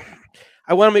 Also,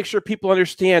 I want to make sure people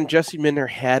understand Jesse Minter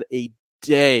had a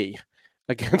day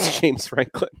against James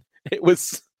Franklin. It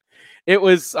was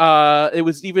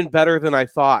even better than I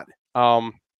thought.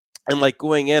 And like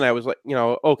going in, I was like,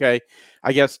 okay,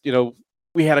 I guess,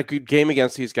 we had a good game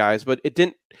against these guys, but it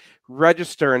didn't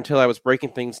register until I was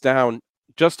breaking things down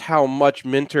just how much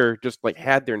Minter just like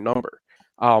had their number.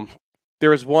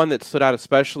 There was one that stood out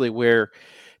especially where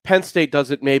Penn State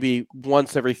does it maybe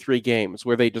once every 3 games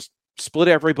where they just split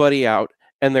everybody out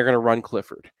and they're going to run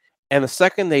Clifford. And the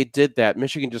second they did that,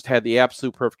 Michigan just had the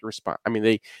absolute perfect response. I mean,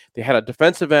 they had a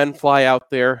defensive end fly out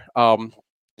there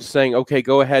saying, okay,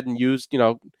 go ahead and use,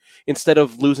 instead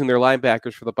of losing their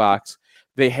linebackers for the box,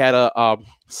 they had a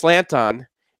slant on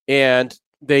and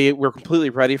they were completely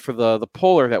ready for the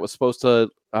puller that was supposed to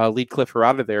lead Clifford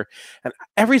out of there. And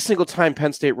every single time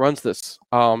Penn State runs this,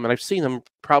 and I've seen them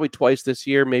probably twice this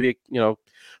year, maybe,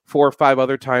 4 or 5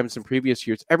 other times in previous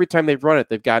years, every time they've run it,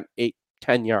 they've got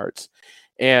 8-10 yards.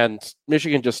 And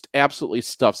Michigan just absolutely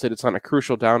stuffs it. It's on a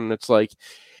crucial down, and it's like,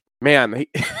 Man,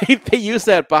 they used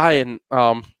that bye, and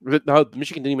no,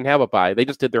 Michigan didn't even have a bye. They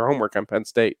just did their homework on Penn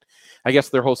State. I guess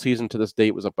their whole season to this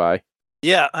date was a bye.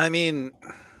 Yeah, I mean,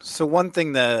 so one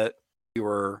thing that we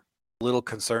were a little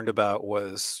concerned about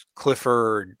was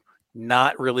Clifford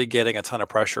not really getting a ton of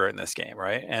pressure in this game,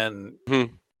 right? And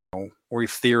we're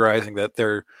theorizing that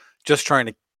they're just trying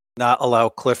to not allow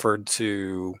Clifford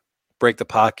to break the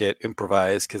pocket,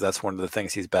 improvise, because that's one of the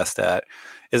things he's best at.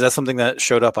 Is that something that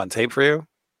showed up on tape for you?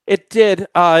 It did.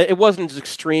 It wasn't as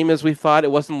extreme as we thought.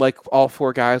 It wasn't like all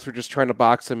four guys were just trying to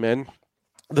box him in.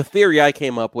 The theory I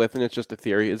came up with, and it's just a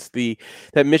theory, is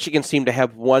that Michigan seemed to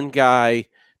have one guy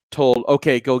told,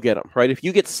 okay, go get him, right? If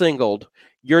you get singled,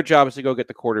 your job is to go get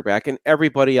the quarterback, and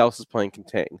everybody else is playing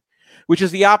contain, which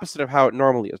is the opposite of how it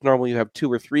normally is. Normally you have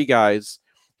 2 or 3 guys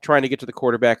trying to get to the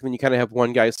quarterback, and then you kind of have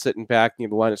one guy sitting back near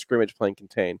the line of scrimmage playing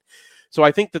contain. So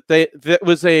I think that that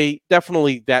was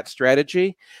definitely that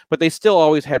strategy, but they still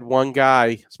always had one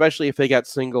guy, especially if they got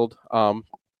singled,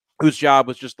 whose job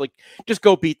was just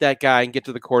go beat that guy and get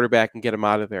to the quarterback and get him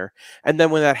out of there. And then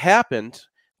when that happened,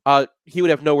 he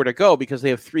would have nowhere to go because they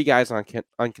have 3 guys on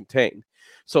contain.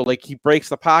 So like he breaks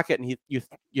the pocket and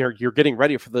you're getting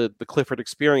ready for the Clifford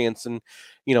experience, and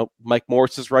Mike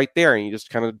Morris is right there, and he just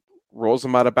kind of rolls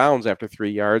him out of bounds after 3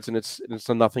 yards, and it's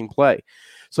a nothing play.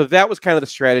 So that was kind of the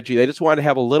strategy. They just wanted to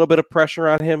have a little bit of pressure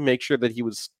on him, make sure that he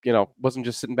was, wasn't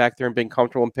just sitting back there and being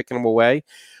comfortable and picking him away.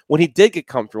 When he did get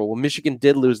comfortable, when Michigan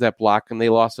did lose that block and they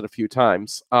lost it a few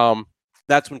times,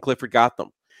 that's when Clifford got them,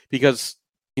 because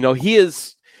he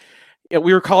is.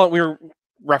 We were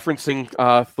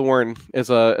referencing Thorne as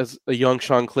a young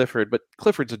Sean Clifford, but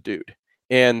Clifford's a dude.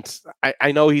 And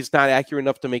I know he's not accurate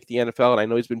enough to make the NFL, and I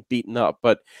know he's been beaten up,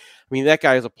 but I mean, that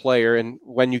guy is a player, and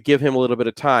when you give him a little bit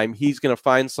of time, he's going to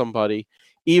find somebody,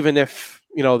 even if,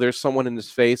 there's someone in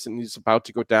his face and he's about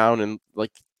to go down and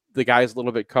like the guy's a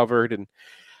little bit covered. And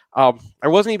I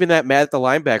wasn't even that mad at the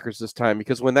linebackers this time,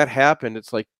 because when that happened,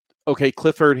 it's like, okay,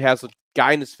 Clifford has a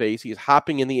guy in his face. He's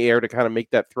hopping in the air to kind of make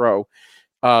that throw.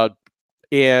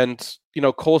 And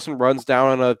Colson runs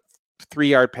down on a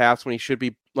 3-yard pass when he should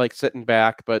be like sitting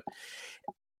back, but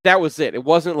that was it. It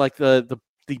wasn't like the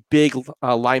big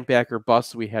linebacker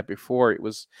bust we had before. It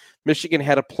was Michigan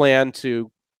had a plan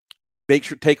to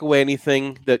take away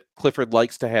anything that Clifford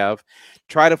likes to have,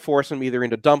 try to force him either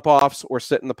into dump offs or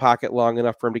sit in the pocket long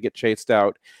enough for him to get chased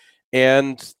out.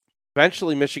 And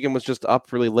eventually Michigan was just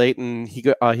up really late, and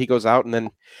he goes out, and then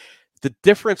the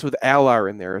difference with Allar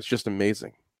in there is just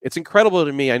amazing. It's incredible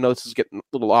to me. I know this is getting a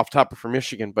little off topic for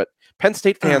Michigan, but Penn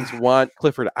State fans want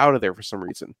Clifford out of there for some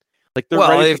reason. Like they're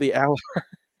ready for the Allar.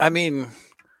 I mean,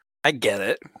 I get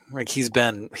it. Like he's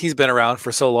been around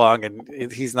for so long,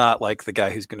 and he's not like the guy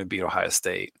who's going to beat Ohio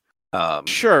State.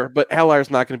 Sure, but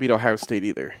Allar's not going to beat Ohio State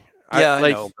either. Yeah,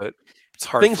 I know, but it's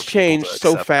hard. Things changed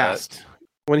so fast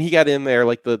when he got in there.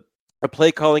 Like the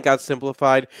play calling got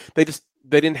simplified. They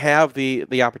didn't have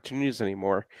the opportunities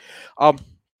anymore.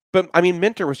 But I mean,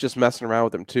 Minter was just messing around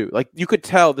with him too. Like you could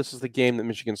tell this is the game that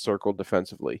Michigan circled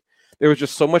defensively. There was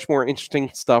just so much more interesting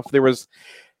stuff. It was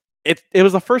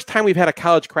the first time we've had a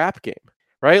college crap game,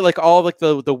 right? Like all like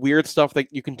the weird stuff that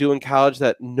you can do in college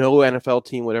that no NFL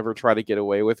team would ever try to get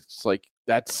away with. It's like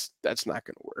that's not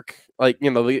going to work. Like the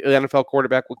NFL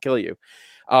quarterback will kill you.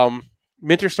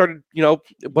 Minter started,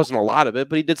 it wasn't a lot of it,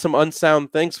 but he did some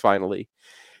unsound things finally.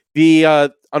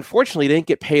 Unfortunately, didn't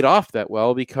get paid off that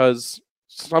well because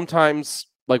sometimes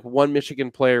like one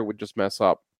Michigan player would just mess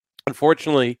up.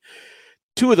 Unfortunately,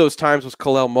 2 of those times was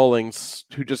Kalel Mullings,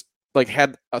 who just like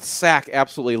had a sack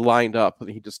absolutely lined up and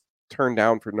he just turned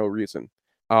down for no reason.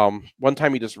 One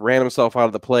time he just ran himself out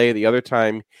of the play. The other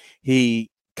time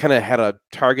he kind of had a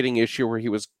targeting issue where he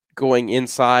was going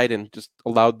inside and just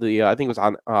allowed I think it was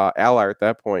on Allar at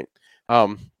that point,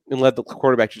 and led the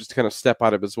quarterback to just kind of step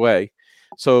out of his way.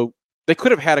 So they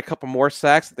could have had a couple more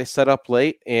sacks that they set up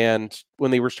late, and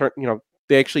when they were starting,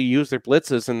 they actually used their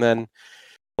blitzes, and then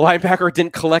the linebacker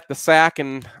didn't collect the sack,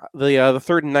 and the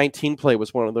 3rd and 19 play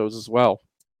was one of those as well.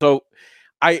 So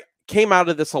I came out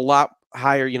of this a lot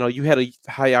higher. You had a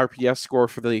high RPS score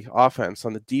for the offense.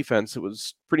 On the defense, it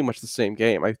was pretty much the same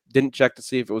game. I didn't check to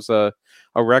see if it was a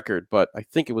record, but I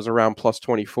think it was around plus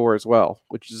 24 as well,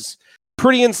 which is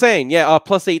pretty insane. Yeah,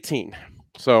 plus 18.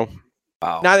 So.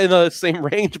 Wow. Not in the same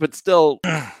range, but still,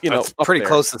 it's pretty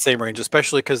close to the same range,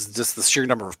 especially because just the sheer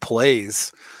number of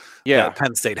plays that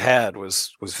Penn State had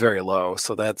was very low.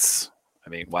 So that's,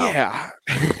 wow. Yeah.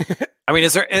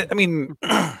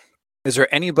 Is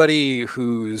there anybody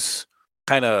who's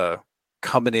kind of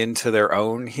coming into their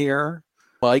own here?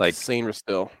 Mike Sainer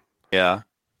still. Yeah.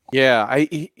 Yeah.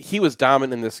 He was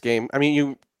dominant in this game. I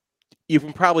mean, you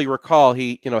can probably recall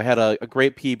he had a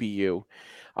great PBU.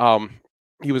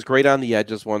 He was great on the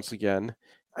edges once again.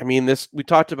 I mean, we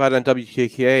talked about it on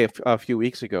WKKA a few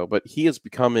weeks ago, but he is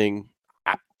becoming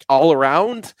all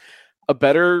around a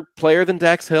better player than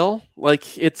Dax Hill.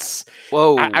 Like, it's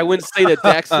whoa. I wouldn't say that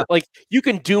Dax like you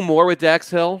can do more with Dax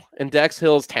Hill, and Dax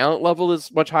Hill's talent level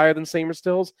is much higher than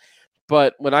Sainristil's.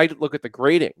 But when I look at the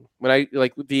grading, when I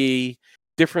like the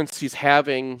difference he's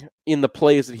having in the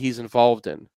plays that he's involved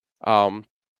in,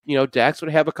 Dax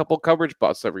would have a couple coverage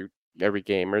busts every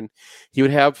game, and he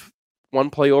would have one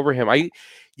play over him.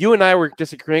 You and I were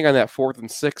disagreeing on that 4th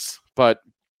and 6, but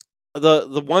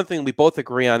the one thing we both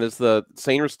agree on is the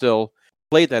Sainristil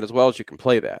played that as well as you can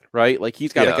play that, right? Like,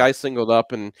 he's got a guy singled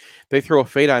up and they throw a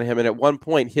fade on him, and at one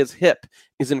point his hip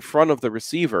is in front of the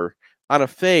receiver on a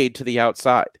fade to the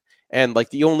outside. And like,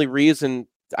 the only reason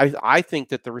I think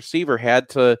that the receiver had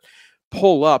to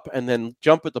pull up and then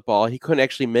jump at the ball, he couldn't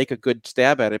actually make a good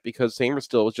stab at it because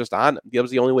Sainristil was just on him. That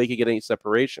was the only way he could get any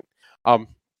separation.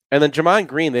 And then Jamon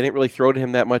Green, they didn't really throw to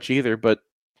him that much either, but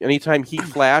anytime he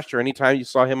flashed or anytime you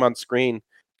saw him on screen,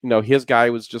 his guy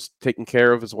was just taken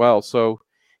care of as well. So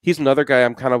he's another guy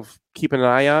I'm kind of keeping an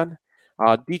eye on.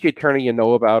 DJ Turner, you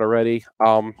know about already.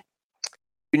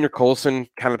 Junior Colson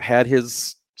kind of had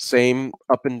his same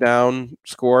up and down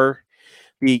score.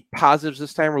 The positives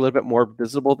this time were a little bit more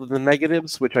visible than the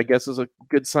negatives, which I guess is a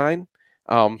good sign.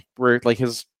 Where like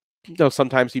his,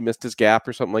 sometimes he missed his gap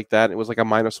or something like that. It was like a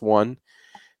 -1.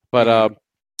 But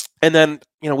and then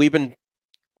we've been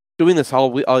doing this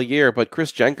all year, but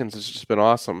Chris Jenkins has just been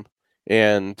awesome,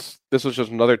 and this was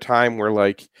just another time where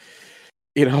like,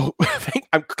 I think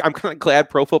I'm kind of glad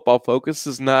Pro Football Focus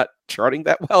is not charting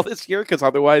that well this year, because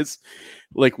otherwise,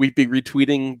 like, we'd be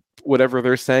retweeting whatever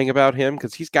they're saying about him,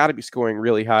 because he's got to be scoring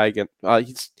really high again.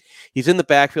 He's in the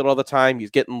backfield all the time.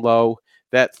 He's getting low.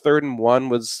 That 3rd and 1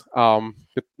 was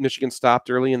Michigan stopped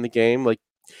early in the game. Like,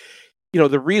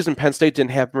 the reason Penn State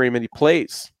didn't have very many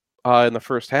plays in the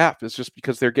first half is just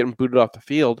because they're getting booted off the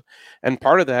field. And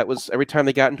part of that was every time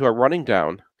they got into a running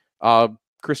down,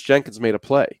 Chris Jenkins made a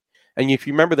play. And if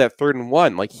you remember that 3rd and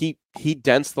 1, like, he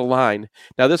dents the line.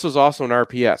 Now, this was also an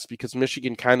RPS because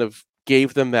Michigan kind of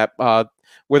gave them that the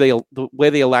way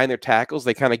they align their tackles,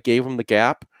 they kind of gave them the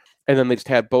gap. And then they just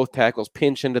had both tackles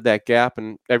pinch into that gap,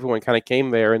 and everyone kind of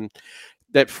came there, and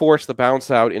that forced the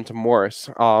bounce out into Morris,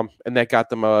 and that got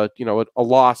them a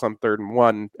loss on 3rd and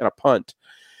 1 and a punt.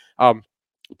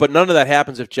 But none of that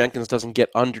happens if Jenkins doesn't get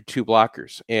under 2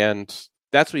 blockers, and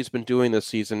that's what he's been doing this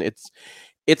season.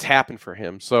 It's happened for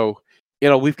him. So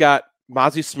we've got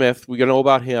Mozzie Smith. We know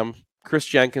about him. Chris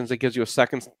Jenkins, that gives you a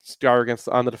second star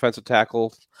on the defensive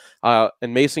tackle,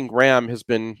 and Mason Graham has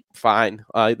been fine.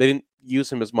 They didn't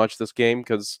use him as much this game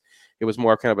because it was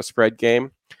more kind of a spread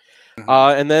game.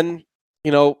 And then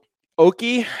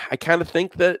Okie, I kind of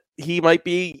think that he might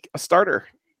be a starter.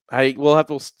 I will have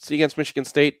to see against Michigan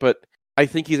State, but I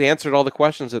think he's answered all the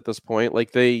questions at this point.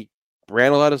 Like, they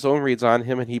ran a lot of zone reads on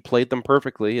him, and he played them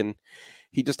perfectly, and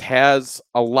he just has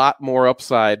a lot more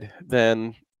upside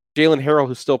than Jalen Harrell,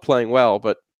 who's still playing well,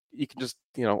 but you can just,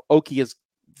 Okie is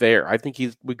there. I think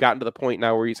we've gotten to the point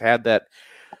now where he's had that.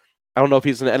 I don't know if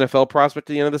he's an NFL prospect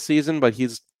at the end of the season, but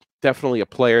he's definitely a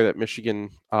player that Michigan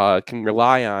can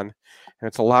rely on. And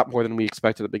it's a lot more than we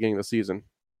expected at the beginning of the season.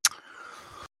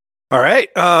 All right.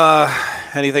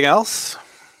 Anything else?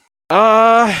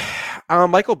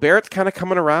 Michael Barrett's kind of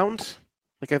coming around.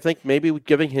 Like, I think maybe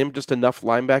giving him just enough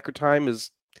linebacker time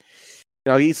is,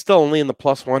 he's still only in the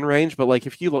 +1 range, but like,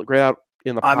 if you look right out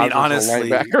in the,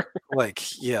 honestly,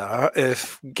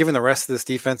 if given the rest of this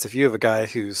defense, if you have a guy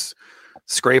who's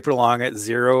scraping along at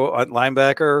 0 at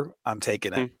linebacker, I'm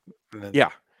taking it.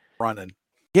 Running.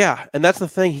 Yeah, and that's the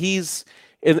thing.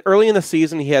 Early in the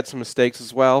season, he had some mistakes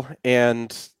as well,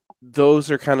 and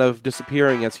those are kind of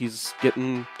disappearing as he's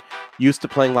getting used to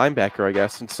playing linebacker, I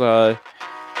guess. It's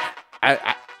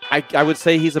I would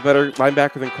say he's a better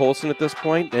linebacker than Colson at this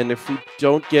point, and if we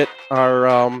don't get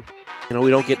our we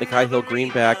don't get Nikhai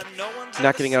Hill-Green back, he's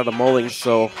not getting out of the mulling.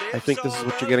 So I think this is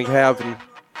what you're going to have, and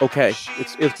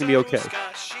it's going to be okay.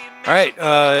 All right.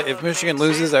 If Michigan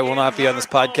loses, I will not be on this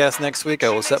podcast next week. I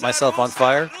will set myself on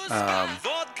fire.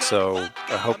 So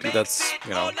I hope that's,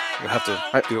 you'll have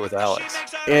to do it with Alex.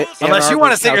 Unless you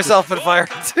want to set yourself on fire,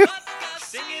 too.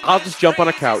 I'll just jump on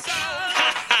a couch.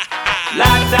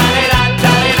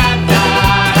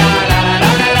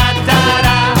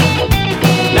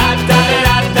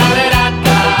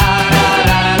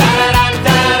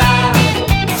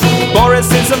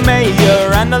 Boris is a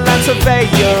mayor and a land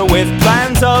surveyor with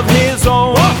plans of his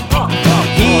own.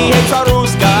 He hates a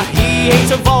Ruska, he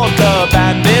hates a vodka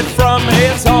bandit from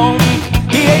his home.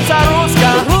 He He ate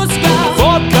Saruska,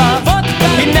 vodka.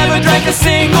 He never drank a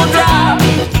single drop.